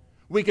truth.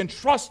 We can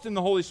trust in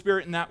the Holy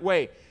Spirit in that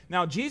way.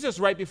 Now, Jesus,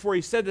 right before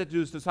he said that to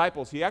his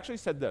disciples, he actually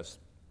said this.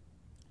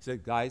 He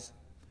said, "Guys,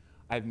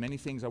 I have many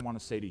things I want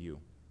to say to you,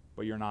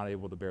 but you're not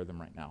able to bear them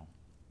right now.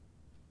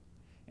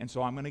 And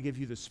so I'm going to give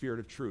you the Spirit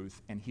of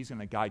truth, and he's going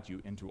to guide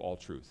you into all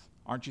truth."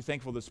 Aren't you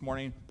thankful this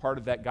morning? Part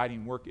of that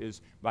guiding work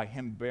is by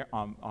him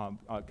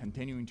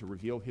continuing to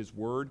reveal his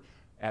word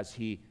as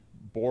he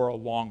bore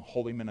along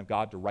holy men of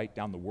God to write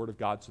down the word of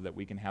God so that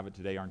we can have it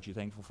today. Aren't you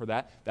thankful for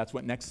that? That's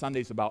what next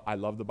Sunday's about. I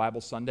Love the Bible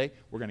Sunday.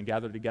 We're going to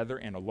gather together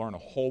and learn a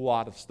whole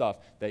lot of stuff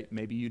that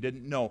maybe you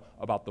didn't know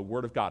about the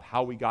word of God,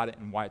 how we got it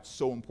and why it's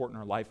so important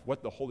in our life,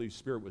 what the Holy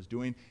Spirit was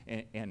doing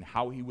and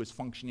how he was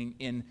functioning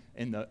in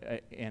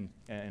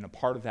a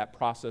part of that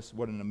process.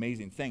 What an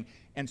amazing thing.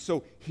 And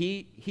so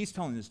he's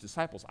telling his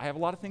disciples, I have a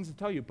lot of things to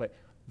tell you, but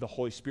the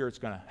Holy Spirit's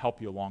going to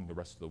help you along the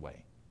rest of the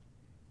way.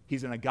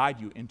 He's going to guide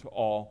you into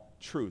all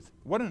truth.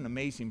 What an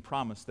amazing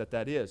promise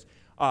that is.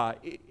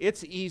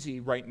 It's easy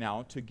right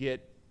now to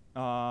get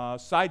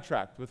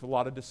sidetracked with a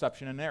lot of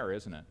deception and error,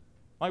 isn't it?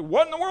 Like,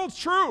 what in the world's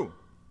true?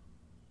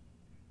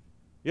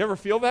 You ever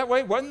feel that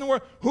way? What in the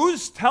world?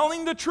 Who's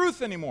telling the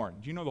truth anymore?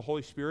 Do you know the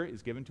Holy Spirit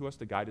is given to us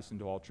to guide us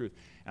into all truth?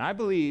 And I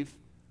believe,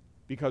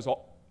 because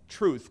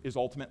truth is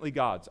ultimately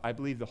God's, I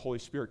believe the Holy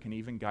Spirit can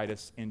even guide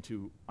us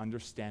into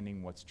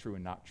understanding what's true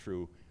and not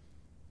true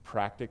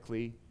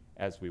practically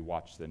as we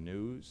watch the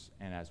news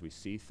and as we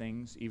see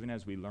things, even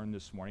as we learned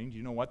this morning. Do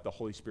you know what the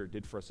Holy Spirit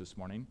did for us this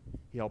morning?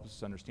 He helped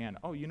us understand,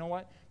 oh, you know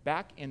what?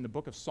 Back in the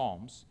book of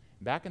Psalms,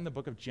 back in the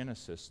book of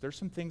Genesis, there's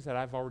some things that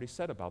I've already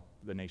said about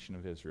the nation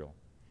of Israel.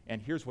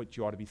 And here's what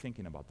you ought to be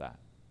thinking about that.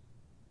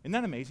 Isn't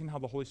that amazing how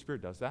the Holy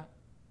Spirit does that?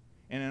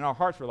 And in our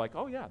hearts, we're like,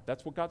 oh yeah,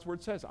 that's what God's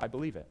word says. I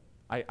believe it.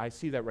 I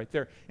see that right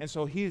there. And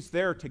so he's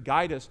there to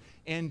guide us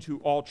into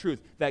all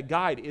truth. That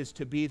guide is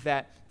to be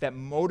that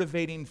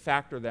motivating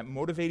factor, that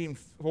motivating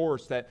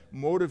force, that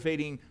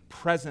motivating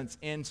presence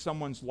in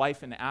someone's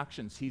life and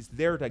actions. He's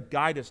there to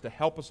guide us, to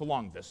help us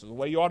along. This is the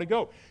way you ought to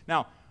go.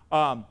 Now,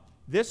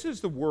 this is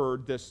the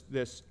word,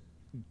 this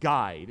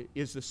guide,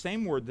 is the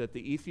same word that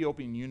the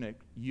Ethiopian eunuch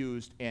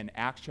used in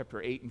Acts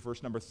chapter 8 and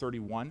verse number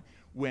 31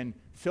 when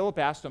Philip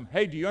asked him,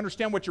 hey, do you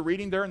understand what you're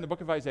reading there in the book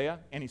of Isaiah?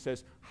 And he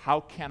says, how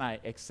can I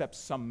except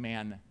some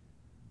man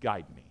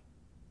guide me?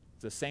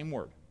 It's the same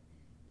word.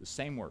 The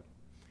same word.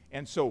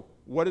 And so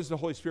what is the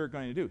Holy Spirit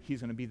going to do? He's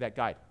going to be that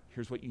guide.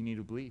 Here's what you need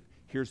to believe.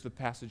 Here's the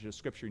passage of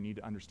Scripture you need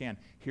to understand.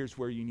 Here's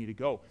where you need to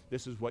go.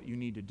 This is what you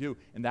need to do.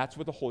 And that's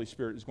what the Holy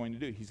Spirit is going to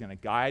do. He's going to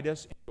guide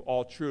us into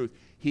all truth.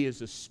 He is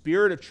the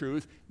Spirit of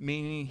truth,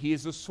 meaning He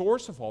is the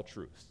source of all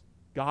truth.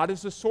 God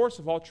is the source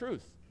of all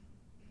truth.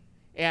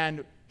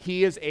 And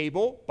He is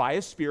able, by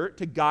His Spirit,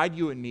 to guide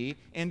you and me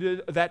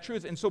into that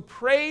truth. And so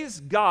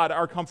praise God,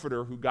 our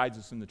Comforter, who guides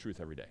us in the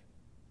truth every day.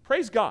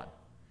 Praise God.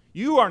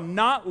 You are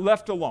not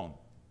left alone.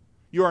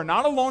 You are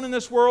not alone in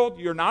this world.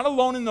 You're not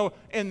alone in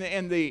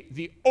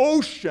the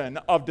ocean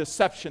of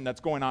deception that's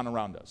going on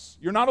around us.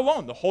 You're not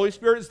alone. The Holy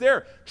Spirit is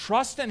there.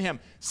 Trust in Him.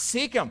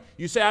 Seek Him.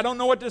 You say, I don't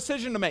know what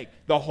decision to make.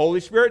 The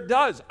Holy Spirit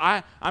does.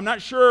 I'm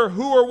not sure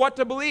who or what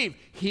to believe.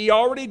 He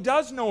already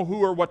does know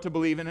who or what to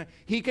believe, and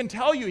He can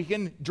tell you. He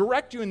can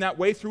direct you in that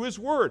way through His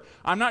Word.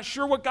 I'm not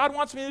sure what God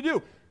wants me to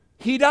do.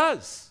 He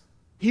does.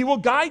 He will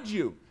guide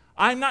you.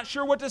 I'm not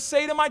sure what to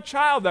say to my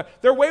child.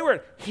 They're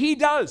wayward. He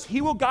does.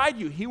 He will guide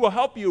you. He will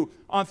help you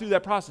on through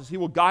that process. He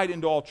will guide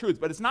into all truth.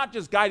 But it's not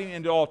just guiding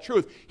into all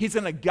truth. He's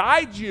going to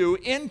guide you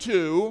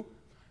into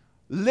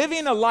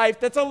living a life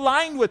that's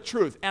aligned with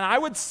truth. And I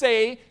would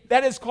say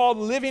that is called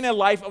living a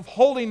life of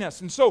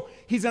holiness. And so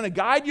He's going to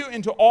guide you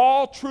into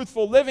all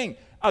truthful living,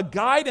 a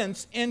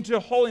guidance into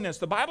holiness.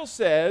 The Bible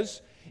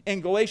says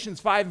in Galatians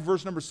 5,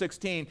 verse number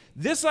 16,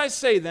 this I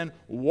say then,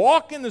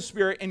 walk in the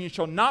Spirit, and you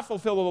shall not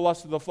fulfill the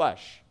lust of the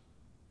flesh.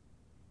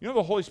 You know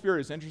the Holy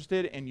Spirit is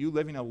interested in you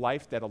living a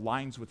life that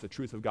aligns with the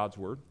truth of God's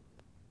Word?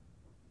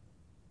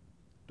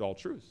 To all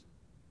truth.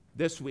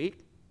 This week,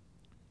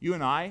 you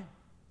and I,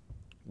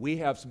 we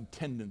have some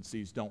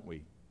tendencies, don't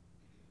we?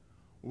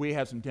 We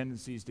have some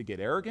tendencies to get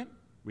arrogant.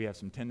 We have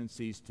some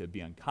tendencies to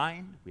be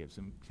unkind. We have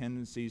some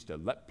tendencies to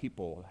let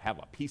people have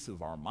a piece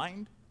of our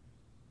mind,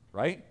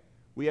 right?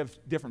 We have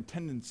different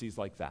tendencies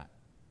like that.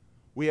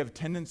 We have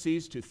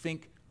tendencies to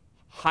think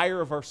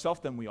higher of ourselves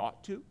than we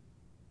ought to.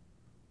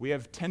 We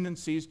have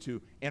tendencies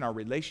to, in our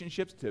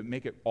relationships, to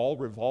make it all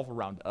revolve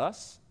around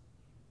us,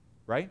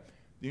 right?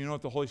 Do you know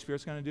what the Holy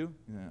Spirit's going to do?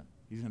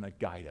 He's going to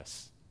guide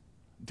us.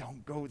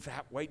 Don't go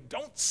that way.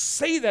 Don't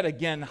say that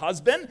again,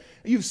 husband.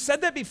 You've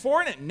said that before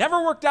and it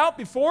never worked out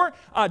before.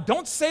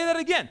 Don't say that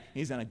again.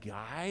 He's going to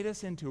guide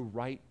us into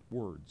right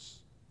words,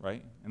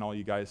 right? And all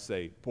you guys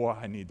say, boy,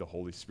 I need the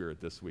Holy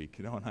Spirit this week.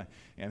 You know,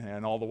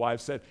 and all the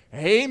wives said,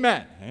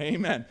 amen,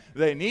 amen.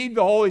 They need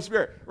the Holy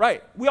Spirit.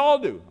 Right, we all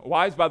do.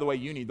 Wives, by the way,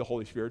 you need the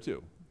Holy Spirit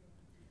too.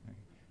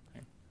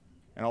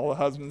 And all the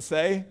husbands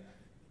say,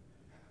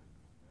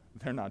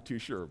 they're not too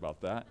sure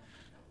about that.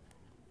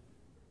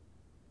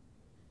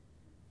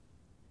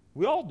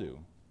 We all do.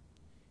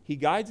 He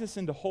guides us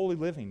into holy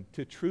living,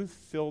 to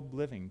truth-filled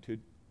living, to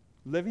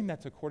living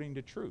that's according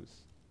to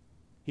truth.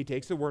 He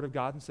takes the Word of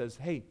God and says,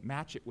 hey,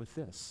 match it with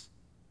this.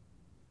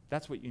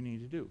 That's what you need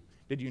to do.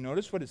 Did you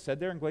notice what it said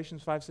there in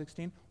Galatians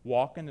 5:16?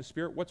 Walk in the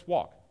Spirit. What's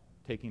walk?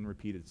 Taking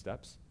repeated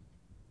steps.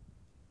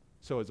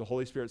 So as the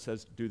Holy Spirit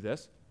says, do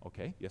this,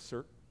 okay, yes,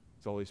 sir.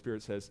 As the Holy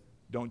Spirit says,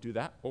 don't do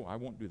that, oh, I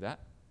won't do that.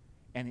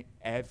 And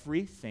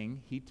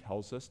everything He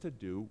tells us to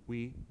do,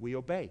 we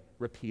obey.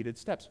 Repeated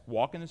steps.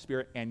 Walk in the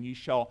Spirit, and ye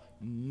shall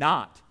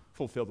not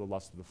fulfill the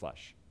lust of the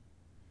flesh.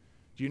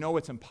 Do you know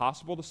it's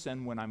impossible to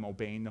sin when I'm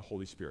obeying the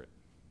Holy Spirit?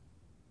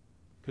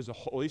 Because the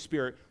Holy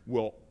Spirit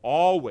will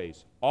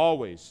always,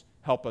 always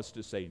help us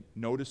to say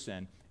no to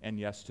sin and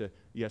yes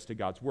to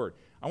God's Word.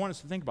 I want us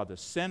to think about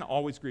this. Sin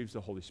always grieves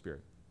the Holy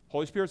Spirit.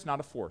 Holy Spirit's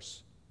not a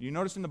force. You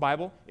notice in the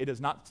Bible, it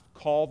does not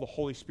call the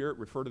Holy Spirit,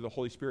 refer to the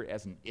Holy Spirit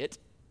as an it.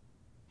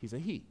 He's a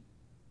he.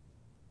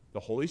 The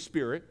Holy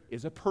Spirit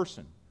is a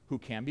person who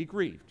can be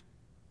grieved.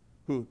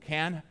 who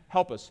can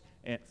help us.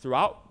 And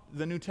throughout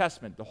the New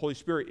Testament, the Holy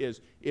Spirit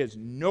is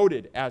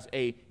noted as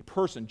a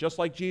person, just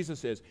like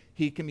Jesus is.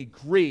 He can be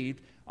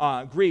grieved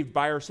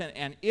by our sin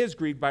and is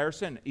grieved by our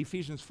sin.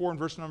 Ephesians 4 and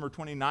verse number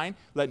 29,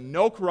 let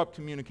no corrupt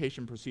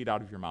communication proceed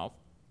out of your mouth,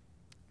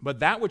 but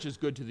that which is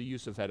good to the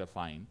use of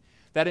edifying,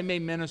 that it may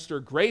minister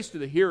grace to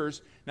the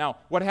hearers. Now,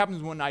 what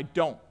happens when I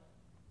don't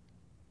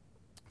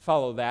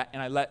follow that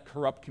and I let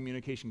corrupt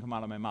communication come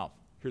out of my mouth?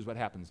 Here's what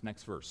happens.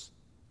 Next verse.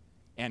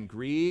 And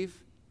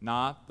grieve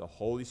not the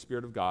Holy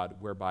Spirit of God,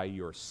 whereby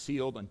you are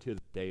sealed unto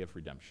the day of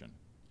redemption.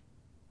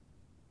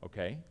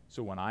 Okay?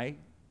 So when I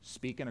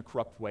speak in a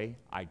corrupt way,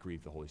 I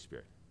grieve the Holy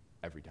Spirit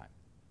every time.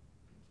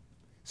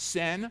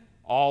 Sin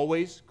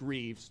always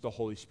grieves the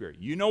Holy Spirit.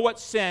 You know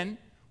what sin,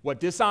 what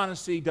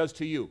dishonesty does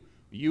to you.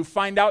 You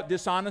find out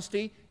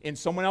dishonesty in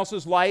someone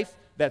else's life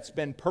that's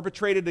been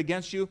perpetrated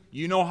against you,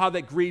 you know how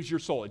that grieves your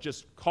soul. It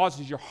just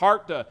causes your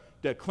heart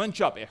to clench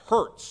up. It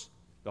hurts.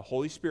 The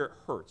Holy Spirit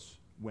hurts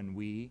when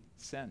we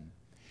sin.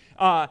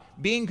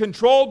 Being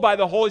controlled by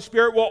the Holy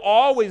Spirit will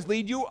always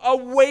lead you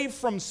away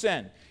from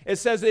sin. It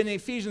says in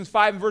Ephesians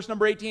 5 and verse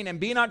number 18, and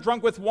be not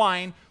drunk with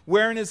wine,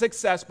 wherein is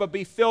excess, but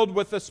be filled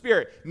with the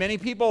Spirit. Many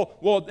people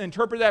will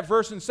interpret that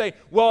verse and say,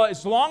 well,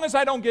 as long as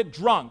I don't get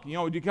drunk,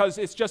 because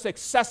it's just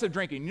excessive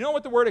drinking. You know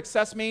what the word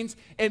excess means?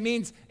 It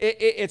means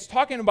it's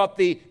talking about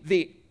the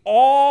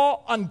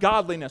all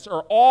ungodliness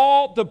or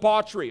all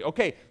debauchery.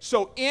 Okay,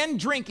 so in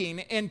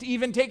drinking and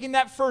even taking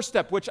that first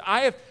step, which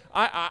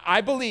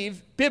I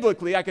believe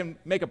biblically, I can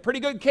make a pretty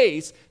good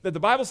case that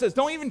the Bible says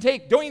don't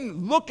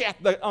even look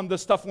at the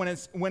stuff when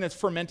it's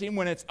fermenting,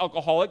 when it's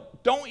alcoholic.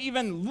 Don't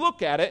even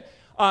look at it.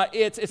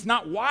 It's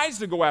not wise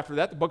to go after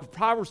that. The book of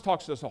Proverbs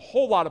talks to us a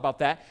whole lot about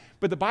that.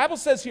 But the Bible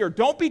says here,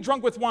 don't be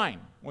drunk with wine.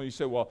 Well, you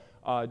say, well,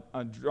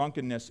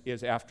 drunkenness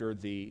is after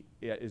the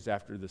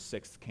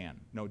sixth can.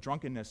 No,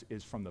 drunkenness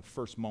is from the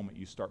first moment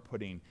you start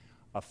putting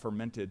a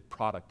fermented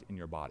product in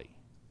your body.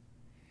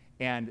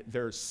 And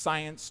there's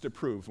science to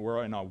prove.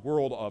 We're in a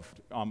world of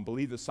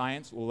believe the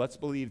science. Well, let's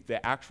believe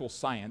the actual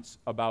science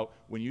about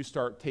when you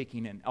start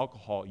taking in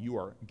alcohol, you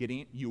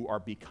are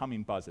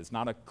becoming buzzed. It's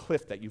not a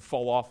cliff that you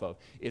fall off of.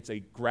 It's a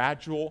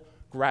gradual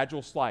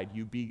slide.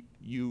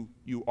 You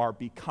are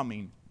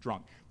becoming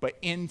drunk. But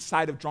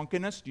inside of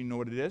drunkenness, do you know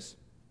what it is?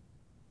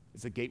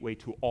 It's a gateway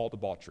to all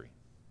debauchery,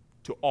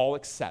 to all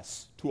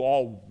excess, to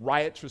all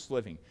riotous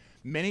living.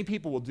 Many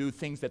people will do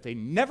things that they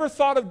never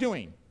thought of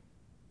doing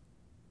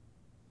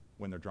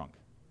when they're drunk.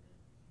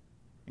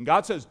 And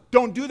God says,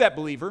 don't do that,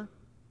 believer.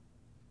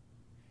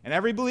 And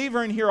every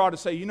believer in here ought to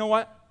say, you know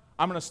what?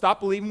 I'm going to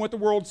stop believing what the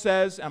world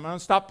says. I'm going to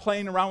stop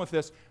playing around with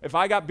this. If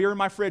I got beer in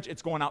my fridge,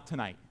 it's going out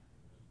tonight.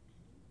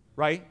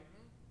 Right?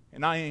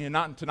 And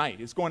not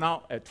tonight. It's going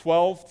out at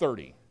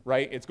 12:30.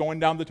 Right? It's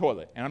going down the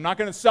toilet. And I'm not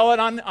going to sell it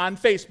on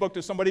Facebook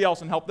to somebody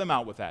else and help them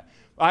out with that.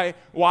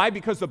 Why?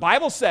 Because the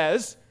Bible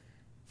says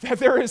that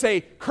there is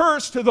a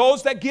curse to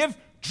those that give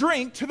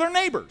drink to their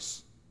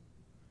neighbors.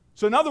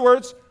 So in other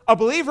words, a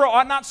believer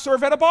ought not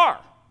serve at a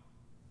bar.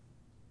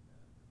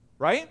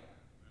 Right?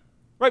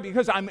 Right,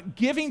 because I'm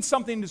giving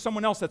something to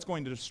someone else that's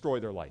going to destroy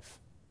their life.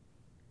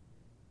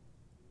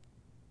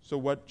 So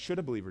what should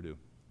a believer do?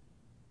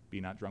 Be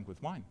not drunk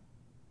with wine.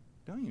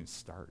 Don't even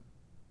start.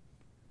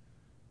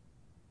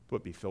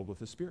 But be filled with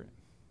the Spirit.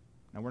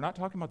 Now, we're not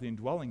talking about the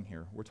indwelling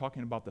here. We're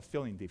talking about the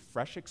filling, the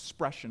fresh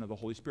expression of the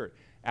Holy Spirit.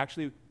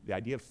 Actually, the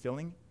idea of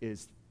filling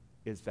is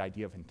the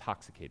idea of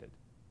intoxicated.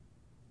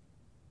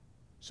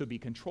 So be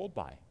controlled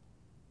by.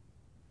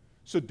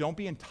 So don't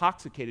be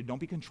intoxicated. Don't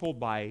be controlled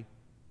by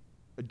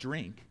a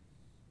drink.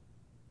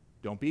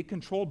 Don't be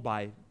controlled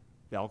by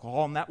the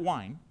alcohol and that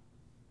wine.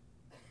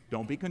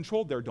 Don't be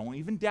controlled there. Don't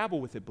even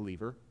dabble with it,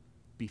 believer.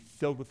 Be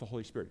filled with the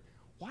Holy Spirit.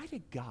 Why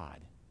did God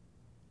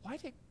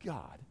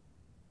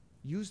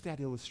use that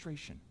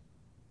illustration?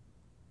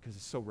 Because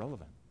it's so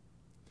relevant.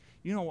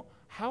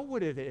 How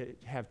would it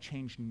have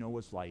changed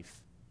Noah's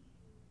life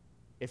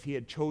if he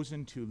had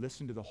chosen to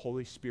listen to the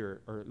Holy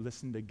Spirit or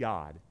listen to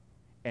God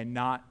and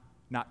not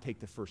take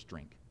the first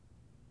drink?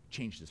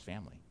 Changed his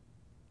family.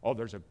 Oh,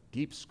 there's a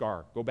deep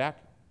scar. Go back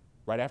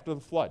right after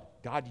the flood.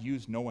 God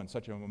used Noah in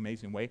such an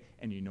amazing way,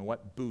 and you know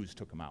what? Booze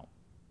took him out.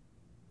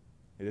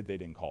 They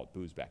didn't call it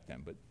booze back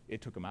then, but it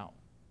took him out.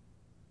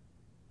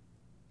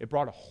 It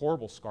brought a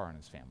horrible scar on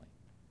his family.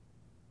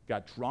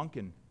 Got drunk,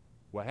 and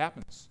what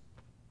happens?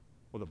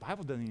 Well, the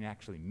Bible doesn't even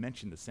actually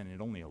mention the sin.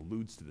 It only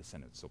alludes to the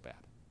sin. It's so bad.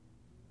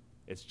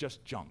 It's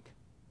just junk.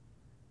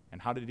 And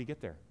how did he get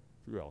there?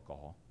 Through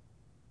alcohol.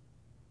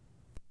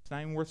 It's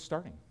not even worth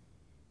starting.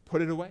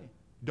 Put it away.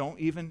 Don't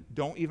even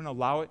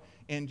allow it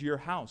into your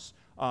house.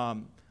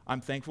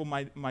 I'm thankful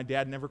my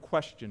dad never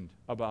questioned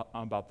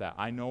about that.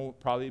 I know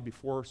probably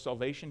before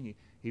salvation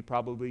he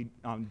probably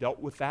dealt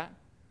with that.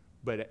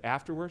 But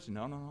afterwards,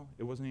 no,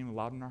 it wasn't even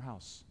allowed in our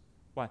house.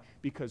 Why?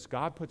 Because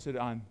God puts it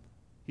on,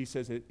 he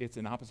says it's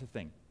an opposite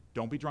thing.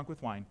 Don't be drunk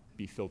with wine,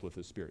 be filled with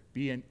the Spirit.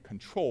 Be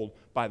controlled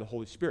by the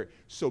Holy Spirit.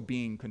 So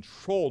being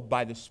controlled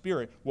by the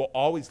Spirit will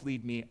always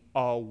lead me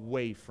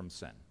away from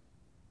sin.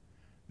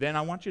 Then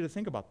I want you to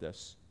think about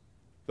this.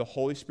 the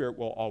Holy Spirit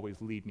will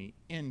always lead me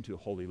into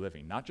holy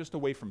living, not just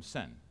away from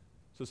sin.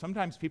 So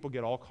sometimes people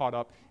get all caught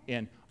up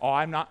in,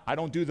 I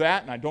don't do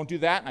that, and I don't do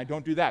that, and I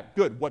don't do that.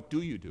 Good, what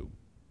do you do?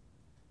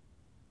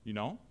 You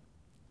know?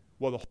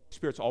 Well, the Holy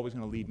Spirit's always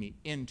going to lead me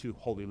into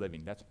holy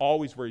living. That's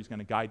always where he's going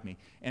to guide me,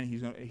 and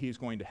he's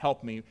going to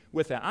help me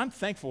with that. I'm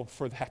thankful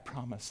for that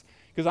promise,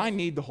 because I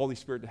need the Holy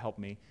Spirit to help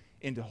me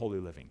into holy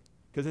living,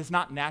 because it's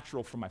not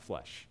natural for my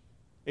flesh.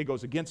 It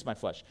goes against my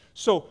flesh.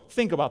 So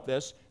think about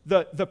this.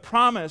 The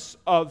promise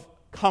of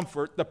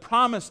comfort, the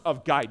promise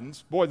of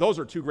guidance. Boy, those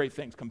are two great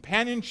things.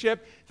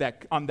 Companionship,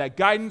 that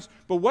guidance.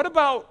 But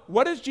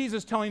what is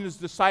Jesus telling his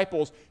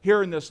disciples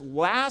here in this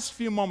last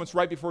few moments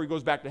right before he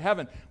goes back to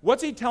heaven?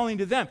 What's he telling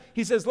to them?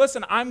 He says,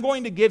 listen, I'm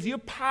going to give you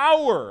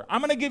power. I'm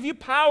going to give you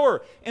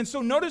power. And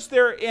so notice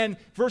there in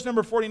verse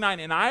number 49,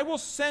 and I will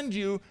send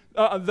you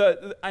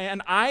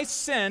I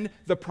send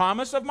the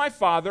promise of my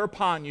Father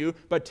upon you,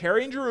 but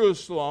tarry in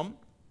Jerusalem,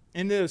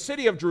 in the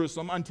city of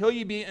Jerusalem, until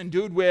you be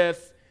endued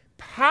with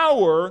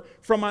power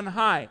from on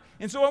high.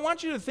 And so I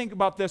want you to think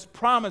about this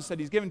promise that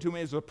he's given to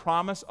me as a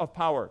promise of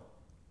power.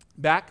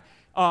 Back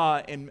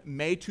in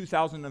May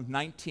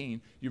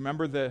 2019, you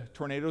remember the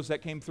tornadoes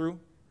that came through?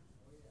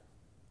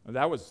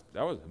 That was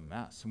a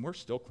mess, and we're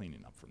still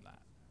cleaning up from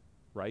that,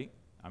 right?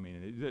 I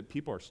mean,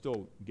 people are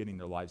still getting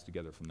their lives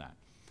together from that.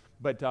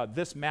 But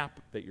this map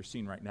that you're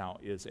seeing right now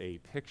is a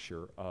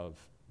picture of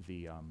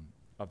the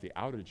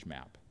outage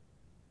map,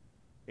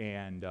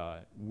 and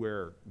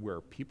where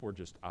people are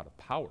just out of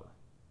power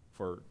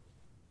for,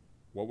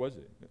 what was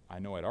it? I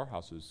know at our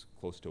house it was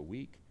close to a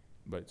week,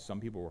 but some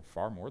people were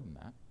far more than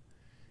that.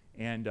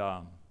 And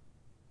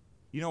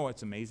you know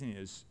what's amazing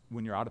is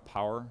when you're out of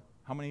power,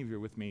 how many of you are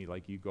with me,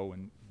 like you go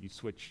and you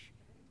switch,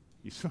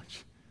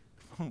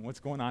 what's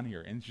going on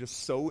here? And it's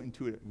just so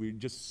intuitive. We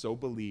just so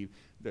believe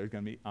there's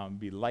going to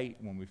be light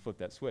when we flip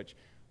that switch.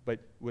 But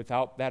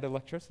without that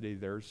electricity,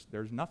 there's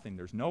nothing.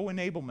 There's no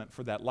enablement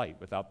for that light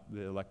without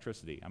the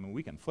electricity. I mean,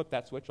 we can flip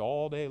that switch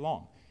all day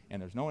long,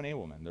 and there's no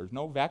enablement. There's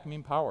no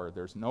vacuuming power.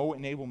 There's no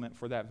enablement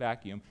for that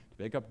vacuum to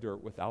pick up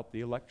dirt without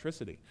the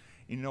electricity.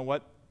 And you know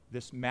what?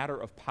 This matter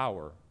of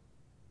power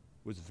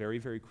was very,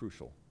 very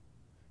crucial.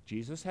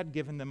 Jesus had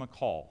given them a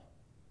call.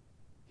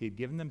 He had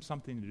given them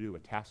something to do, a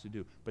task to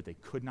do, but they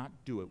could not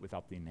do it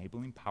without the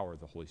enabling power of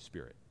the Holy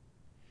Spirit.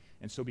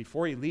 And so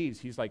before he leaves,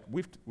 he's like,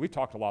 we've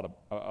talked a lot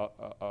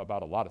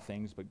about a lot of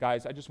things, but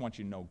guys, I just want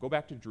you to know, go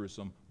back to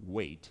Jerusalem,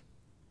 wait.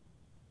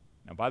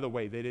 Now, by the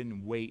way, they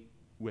didn't wait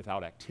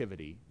without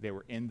activity. They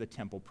were in the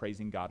temple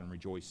praising God and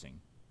rejoicing.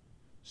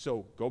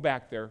 So go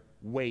back there,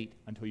 wait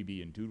until you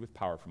be endued with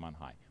power from on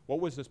high.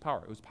 What was this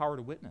power? It was power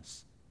to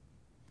witness.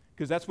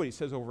 Because that's what he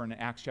says over in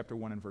Acts chapter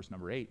 1 and verse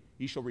number 8.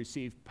 You shall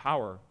receive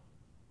power.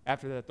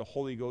 After that, the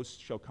Holy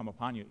Ghost shall come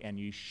upon you, and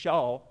you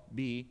shall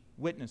be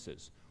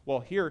witnesses. Well,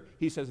 here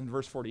he says in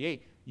verse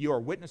 48, you are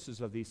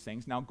witnesses of these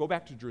things. Now go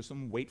back to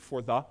Jerusalem, wait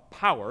for the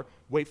power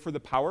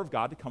of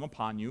God to come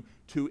upon you,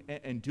 to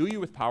endue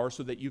you with power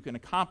so that you can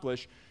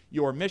accomplish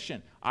your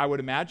mission. I would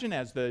imagine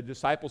as the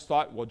disciples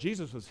thought, well,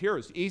 Jesus was here,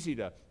 it's easy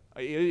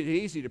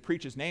to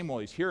preach his name while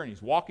he's here and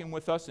he's walking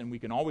with us, and we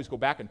can always go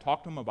back and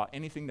talk to him about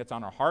anything that's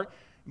on our heart.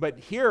 But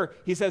here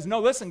he says,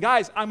 no, listen,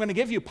 guys, I'm going to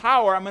give you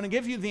power. I'm going to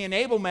give you the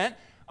enablement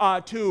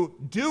to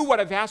do what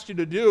I've asked you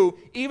to do,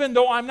 even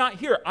though I'm not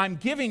here. I'm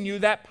giving you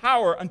that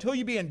power until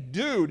you be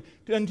endued,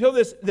 until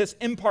this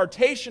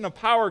impartation of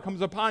power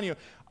comes upon you.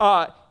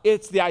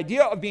 It's the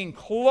idea of being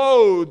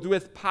clothed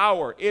with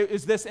power. It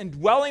is this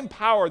indwelling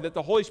power that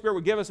the Holy Spirit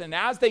would give us, and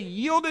as they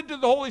yielded to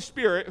the Holy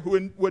Spirit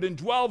who would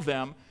indwell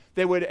them,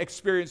 they would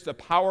experience the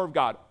power of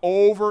God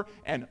over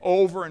and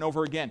over and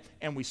over again.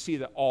 And we see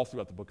that all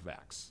throughout the book of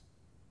Acts.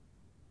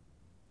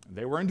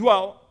 They were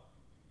indwelt.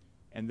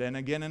 And then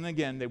again and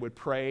again, they would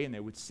pray and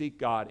they would seek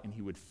God, and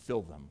he would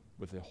fill them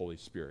with the Holy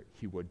Spirit.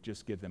 He would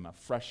just give them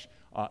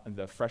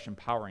the fresh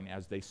empowering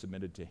as they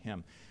submitted to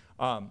him.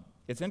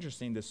 It's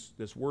interesting,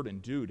 this word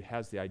endued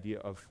has the idea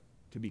of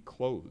to be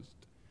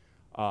clothed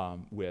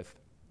with.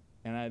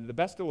 And the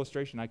best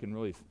illustration I can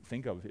really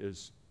think of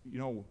is,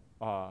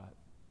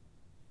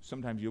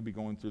 sometimes you'll be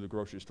going through the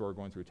grocery store,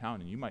 going through town,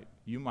 and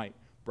you might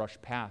brush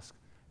past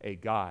a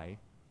guy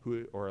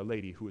or a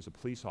lady who is a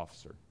police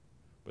officer,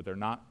 but they're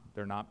not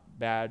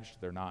badged,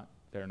 they're not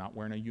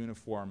wearing a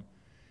uniform,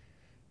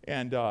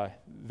 and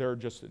they're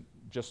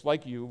just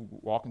like you,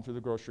 walking through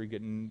the grocery,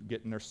 getting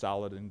their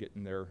salad and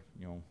getting their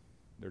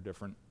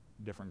different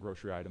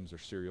grocery items, their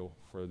cereal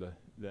for the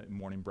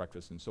morning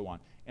breakfast and so on.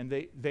 And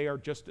they are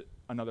just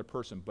another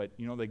person, but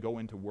they go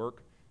into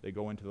work, they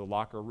go into the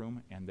locker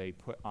room, and they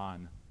put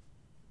on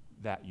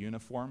that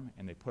uniform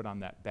and they put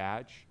on that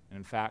badge. And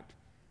in fact,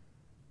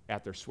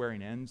 at their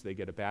swearing-ins, they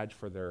get a badge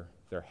for their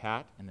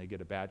hat, and they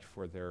get a badge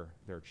for their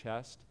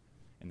chest.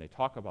 And they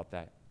talk about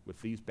that. With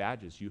these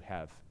badges, you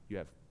have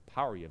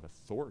power, you have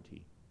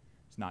authority.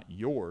 It's not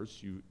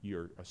yours.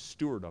 You're a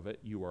steward of it.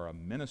 You are a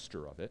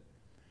minister of it.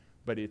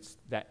 But it's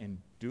that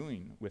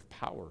enduing with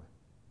power.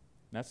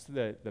 And that's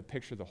the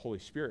picture of the Holy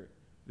Spirit,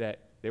 that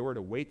they were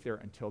to wait there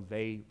until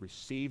they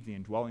received the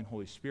indwelling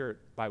Holy Spirit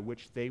by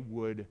which they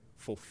would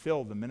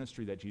fulfill the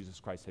ministry that Jesus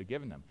Christ had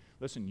given them.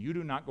 Listen, you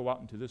do not go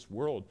out into this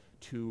world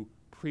to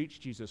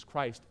preach Jesus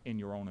Christ in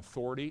your own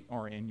authority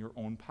or in your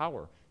own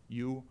power.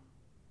 You,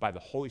 by the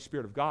Holy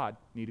Spirit of God,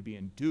 need to be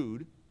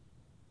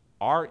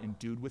are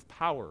endued with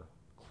power,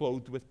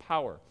 clothed with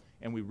power.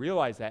 And we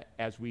realize that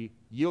as we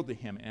yield to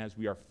Him and as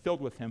we are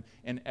filled with Him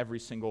in every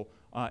single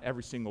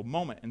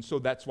moment. And so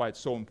that's why it's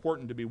so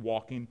important to be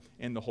walking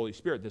in the Holy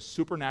Spirit. This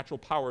supernatural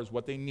power is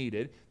what they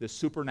needed. This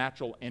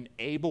supernatural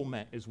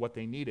enablement is what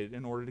they needed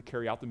in order to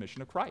carry out the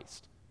mission of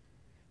Christ.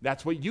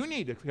 That's what you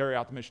need to carry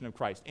out the mission of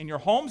Christ. In your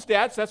homes,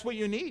 dads, that's what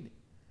you need.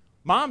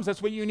 Moms,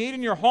 that's what you need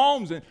in your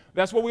homes, and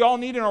that's what we all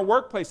need in our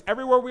workplace.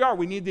 Everywhere we are,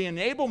 we need the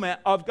enablement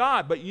of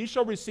God. But ye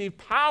shall receive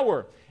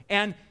power.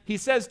 And He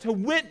says to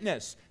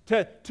witness,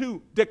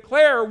 to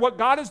declare what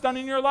God has done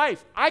in your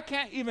life. I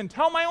can't even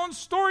tell my own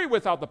story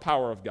without the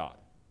power of God.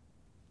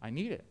 I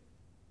need it.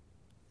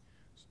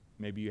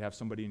 Maybe you have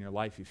somebody in your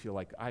life you feel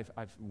like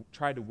I've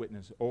tried to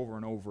witness over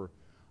and over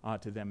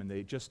to them, and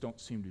they just don't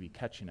seem to be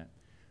catching it.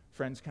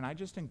 Friends, can I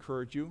just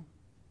encourage you,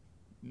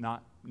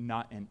 not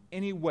in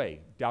any way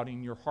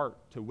doubting your heart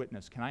to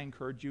witness, can I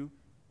encourage you,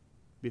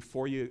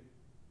 before you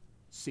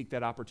seek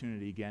that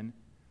opportunity again,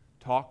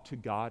 talk to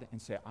God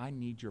and say, I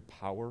need your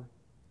power.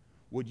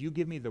 Would you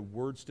give me the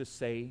words to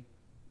say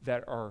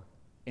that are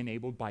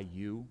enabled by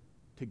you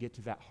to get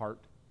to that heart?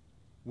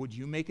 Would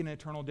you make an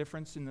eternal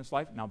difference in this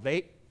life? Now,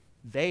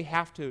 they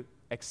have to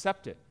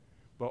accept it,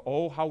 but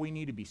oh, how we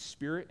need to be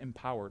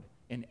Spirit-empowered,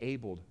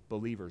 enabled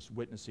believers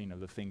witnessing of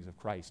the things of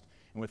Christ.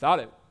 And without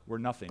it, we're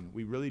nothing.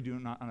 We really do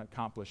not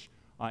accomplish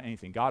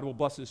anything. God will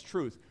bless His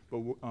truth, but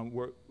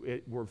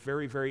we're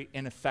very, very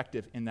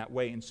ineffective in that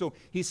way. And so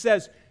He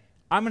says,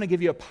 I'm going to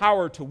give you a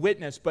power to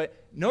witness,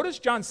 but notice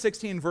John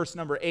 16, verse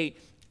number 8.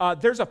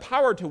 There's a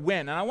power to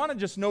win, and I want to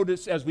just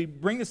notice, as we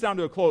bring this down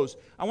to a close,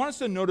 I want us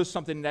to notice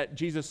something that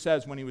Jesus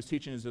says when He was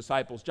teaching His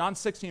disciples. John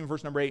 16,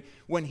 verse number 8,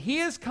 when He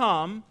is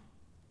come,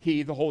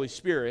 He, the Holy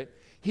Spirit,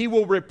 He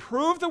will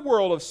reprove the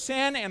world of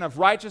sin and of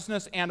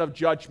righteousness and of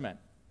judgment.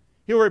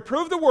 He will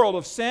reprove the world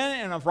of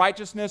sin and of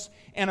righteousness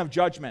and of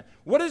judgment.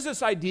 What is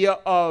this idea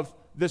of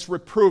this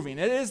reproving?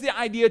 It is the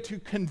idea to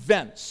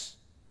convince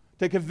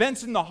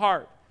in the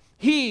heart.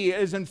 He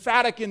is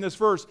emphatic in this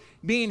verse,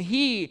 being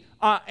He,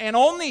 and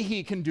only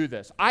He can do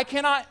this. I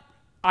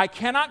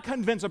cannot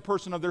convince a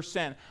person of their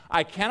sin.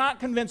 I cannot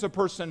convince a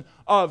person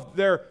of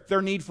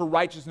their need for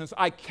righteousness.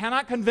 I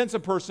cannot convince a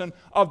person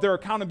of their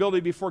accountability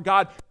before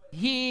God.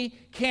 He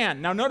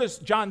can. Now notice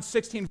John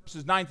 16,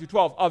 verses 9 through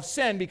 12, of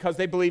sin because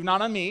they believe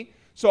not on me.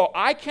 So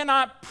I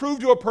cannot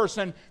prove to a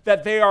person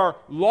that they are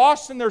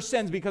lost in their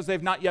sins because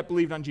they've not yet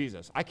believed on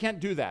Jesus. I can't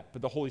do that,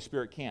 but the Holy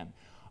Spirit can.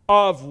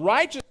 Of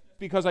righteousness,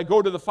 because I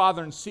go to the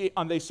Father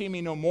and they see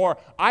me no more.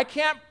 I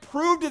can't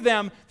prove to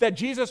them that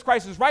Jesus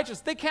Christ is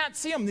righteous. They can't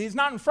see Him. He's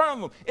not in front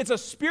of them. It's a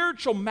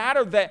spiritual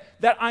matter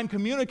that I'm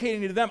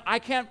communicating to them. I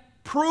can't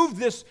prove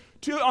this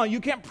to you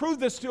can't prove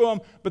this to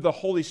them, but the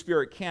Holy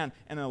Spirit can.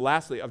 And then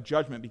lastly, of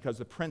judgment, because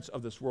the prince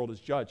of this world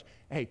is judged.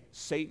 Hey,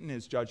 Satan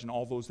is judged, and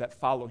all those that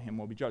follow him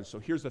will be judged. So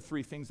here's the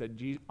three things that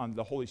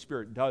the Holy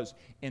Spirit does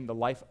in the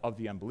life of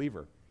the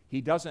unbeliever.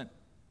 He doesn't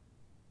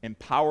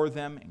empower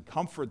them and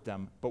comfort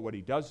them, but what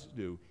He does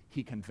do,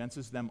 He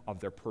convinces them of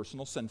their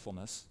personal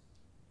sinfulness.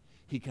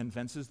 He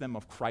convinces them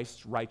of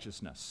Christ's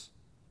righteousness.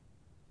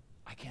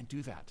 I can't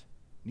do that.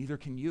 Neither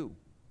can you.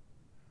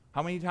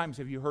 How many times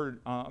have you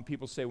heard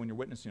people say when you're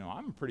witnessing,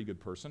 I'm a pretty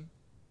good person,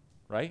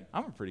 right?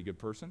 I'm a pretty good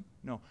person.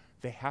 No,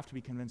 they have to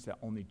be convinced that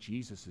only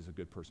Jesus is a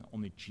good person.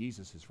 Only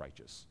Jesus is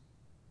righteous.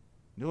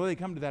 Until they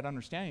come to that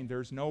understanding,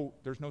 there's no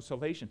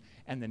salvation.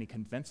 And then He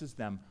convinces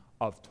them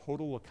of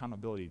total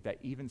accountability, that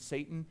even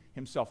Satan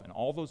himself and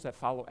all those that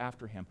follow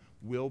after him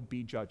will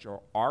be judged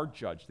or are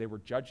judged. They were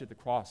judged at the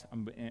cross,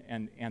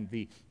 and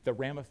the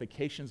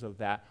ramifications of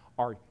that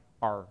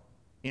are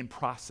in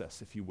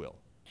process, if you will.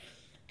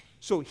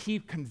 So He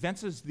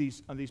convinces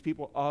these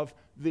people of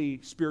the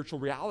spiritual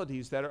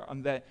realities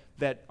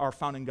that are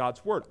found in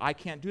God's Word. I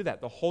can't do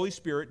that. The Holy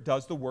Spirit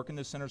does the work in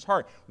the sinner's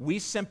heart. We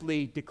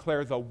simply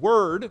declare the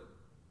Word,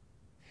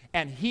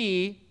 and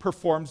He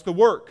performs the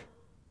work.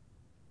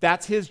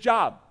 That's His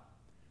job.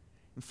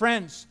 And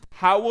friends,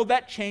 how will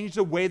that change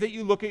the way that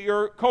you look at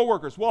your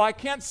coworkers? Well, I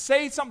can't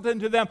say something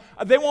to them.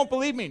 They won't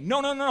believe me.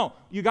 No.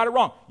 You got it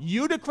wrong.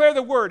 You declare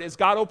the Word as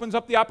God opens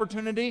up the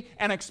opportunity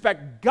and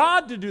expect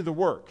God to do the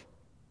work.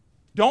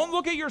 Don't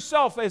look at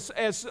yourself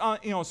as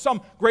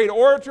some great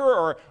orator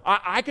or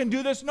I can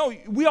do this. No,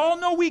 we all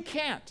know we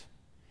can't.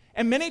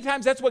 And many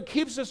times that's what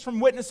keeps us from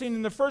witnessing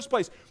in the first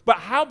place. But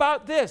how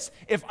about this?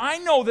 If I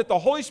know that the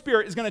Holy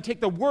Spirit is going to take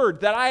the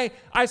word that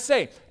I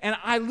say and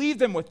I leave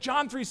them with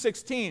John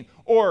 3:16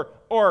 or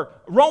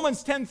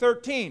Romans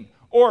 10:13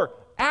 or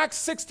Acts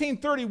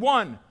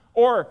 16:31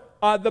 or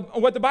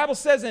what the Bible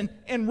says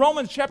in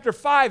Romans chapter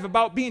 5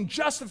 about being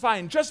justified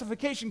and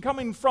justification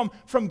coming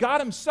from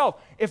God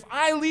Himself. If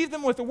I leave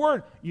them with the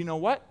word, you know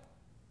what?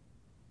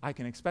 I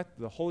can expect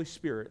the Holy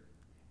Spirit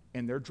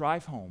in their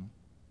drive home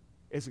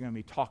is going to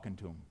be talking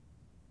to him.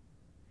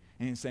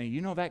 And he's saying,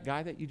 you know that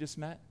guy that you just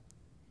met?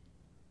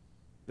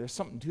 There's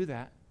something to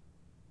that.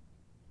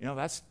 You know,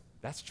 that's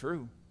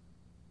true.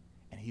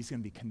 And he's going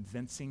to be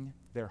convincing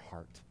their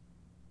heart.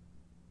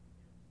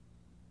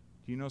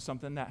 Do you know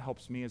something that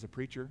helps me as a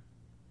preacher?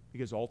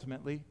 Because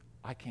ultimately,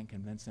 I can't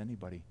convince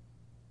anybody.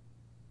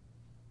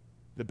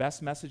 The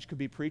best message could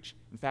be preached.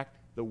 In fact,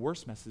 the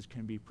worst message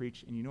can be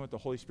preached. And you know what the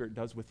Holy Spirit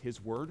does with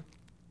his word?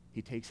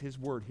 He takes his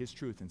word, his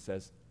truth, and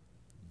says,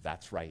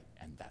 that's right,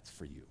 and that's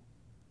for you.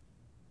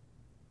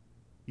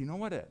 You know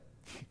what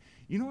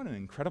an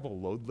incredible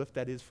load lift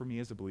that is for me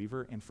as a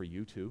believer and for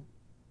you too?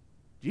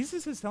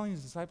 Jesus is telling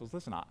his disciples,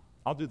 listen,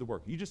 I'll do the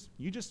work. You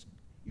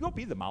go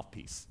be the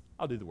mouthpiece.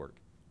 I'll do the work.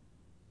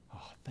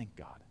 Oh, thank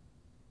God.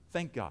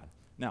 Thank God.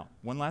 Now,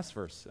 one last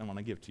verse I want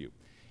to give to you.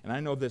 And I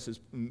know this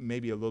is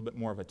maybe a little bit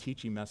more of a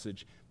teaching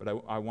message, but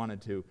I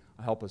wanted to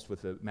help us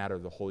with the matter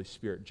of the Holy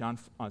Spirit. John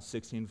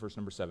 16, verse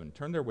number 7.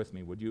 Turn there with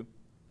me, would you?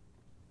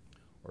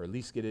 Or at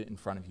least get it in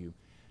front of you.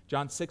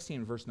 John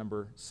 16, verse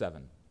number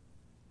 7.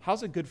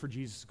 How's it good for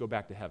Jesus to go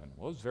back to heaven?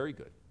 Well, it's very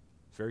good.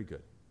 Very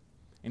good.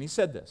 And he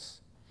said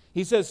this.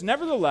 He says,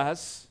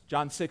 nevertheless,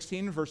 John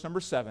 16, verse number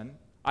 7,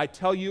 I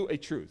tell you a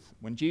truth.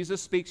 When Jesus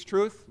speaks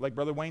truth, like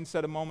Brother Wayne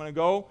said a moment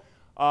ago,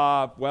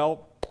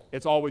 well,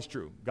 it's always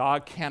true.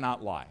 God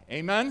cannot lie.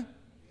 Amen?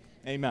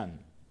 Amen.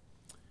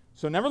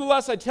 So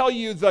nevertheless, I tell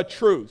you the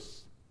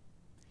truth.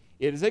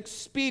 It is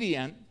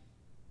expedient.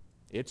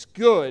 It's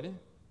good.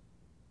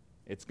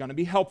 It's going to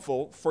be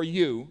helpful for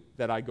you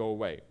that I go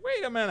away.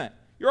 Wait a minute.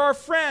 You're our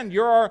friend.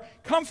 You're our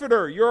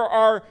comforter. You're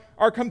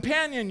our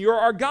companion. You're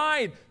our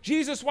guide.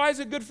 Jesus, why is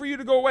it good for you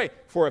to go away?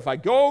 For if I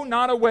go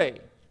not away,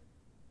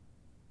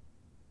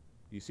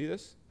 do you see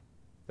this?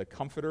 The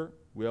comforter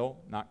will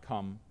not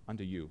come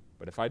unto you.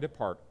 But if I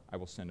depart, I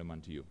will send him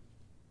unto you.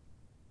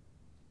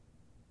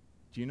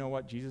 Do you know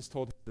what Jesus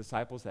told his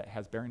disciples that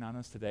has bearing on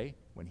us today?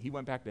 When he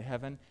went back to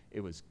heaven,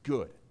 it was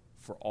good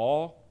for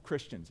all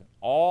Christians and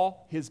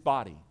all his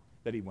body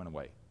that he went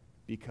away.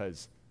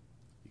 Because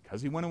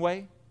he went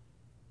away,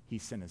 he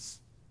sent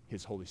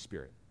his Holy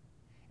Spirit.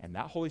 And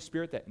that Holy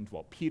Spirit that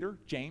indwelt Peter,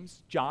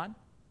 James, John,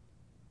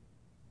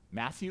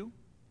 Matthew,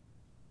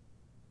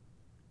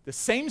 the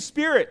same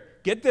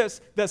Spirit, get this,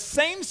 the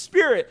same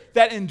Spirit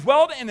that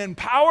indwelled and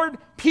empowered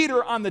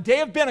Peter on the day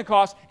of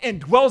Pentecost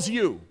indwells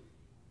you.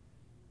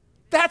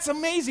 That's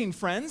amazing,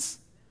 friends.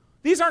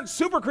 These aren't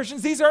super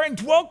Christians. These are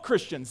indwelt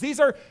Christians. These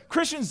are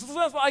Christians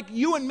like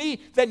you and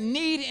me that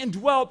need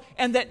indwelt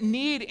and that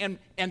need, and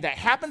that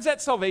happens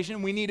at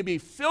salvation. We need to be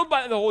filled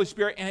by the Holy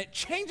Spirit, and it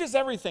changes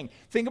everything.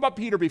 Think about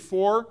Peter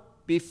before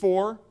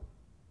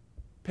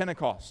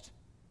Pentecost.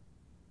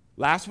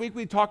 Last week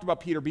we talked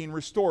about Peter being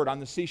restored on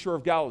the seashore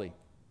of Galilee.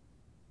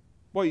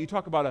 Boy, you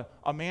talk about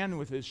a man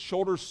with his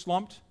shoulders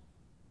slumped.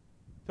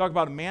 Talk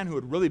about a man who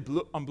had really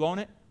blown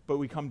it, but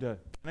we come to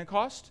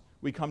Pentecost.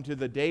 We come to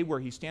the day where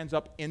he stands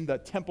up in the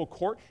temple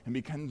court and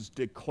begins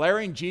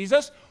declaring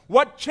Jesus.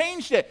 What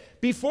changed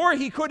it? Before,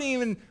 he couldn't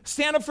even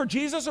stand up for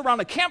Jesus around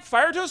a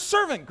campfire to a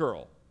servant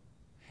girl.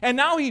 And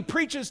now he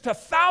preaches to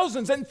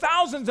thousands and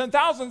thousands and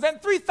thousands,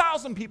 and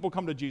 3,000 people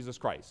come to Jesus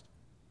Christ.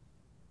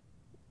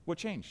 What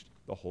changed?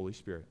 The Holy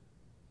Spirit.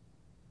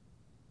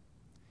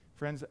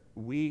 Friends,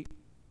 we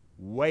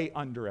way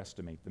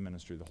underestimate the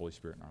ministry of the Holy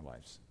Spirit in our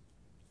lives.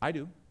 I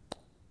do.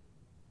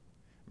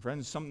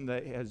 Friends, something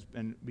that has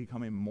been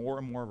becoming more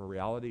and more of a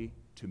reality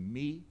to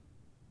me,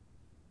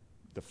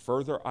 the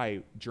further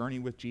I journey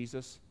with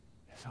Jesus,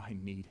 is I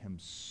need him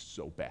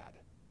so bad.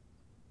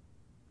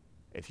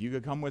 If you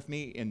could come with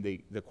me in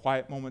the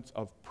quiet moments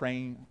of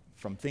praying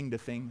from thing to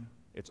thing,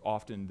 it's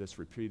often this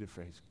repeated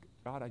phrase,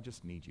 God, I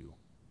just need you.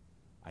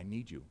 I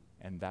need you.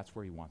 And that's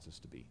where he wants us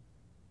to be.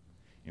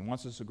 He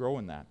wants us to grow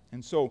in that.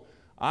 And so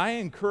I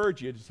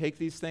encourage you to take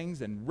these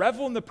things and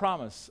revel in the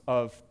promise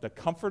of the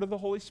comfort of the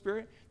Holy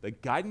Spirit, the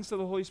guidance of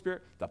the Holy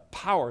Spirit, the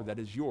power that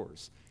is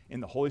yours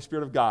in the Holy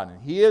Spirit of God.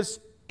 And he is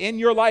in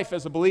your life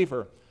as a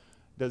believer.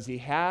 Does he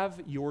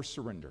have your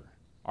surrender?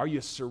 Are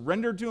you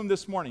surrendered to him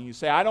this morning? You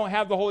say, I don't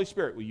have the Holy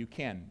Spirit. Well, you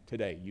can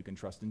today. You can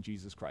trust in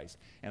Jesus Christ.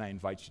 And I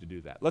invite you to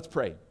do that. Let's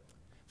pray.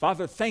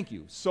 Father, thank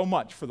you so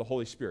much for the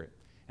Holy Spirit.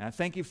 And I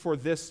thank you for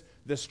this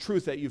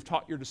truth that you've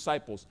taught your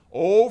disciples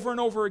over and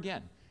over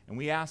again. And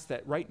we ask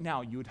that right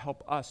now you would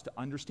help us to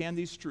understand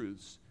these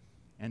truths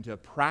and to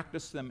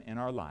practice them in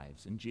our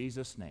lives. In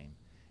Jesus' name,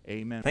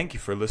 amen. Thank you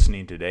for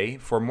listening today.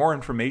 For more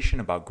information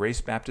about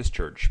Grace Baptist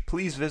Church,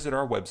 please visit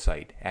our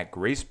website at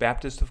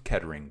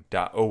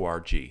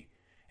gracebaptistofkettering.org.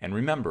 And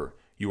remember,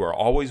 you are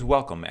always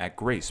welcome at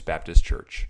Grace Baptist Church.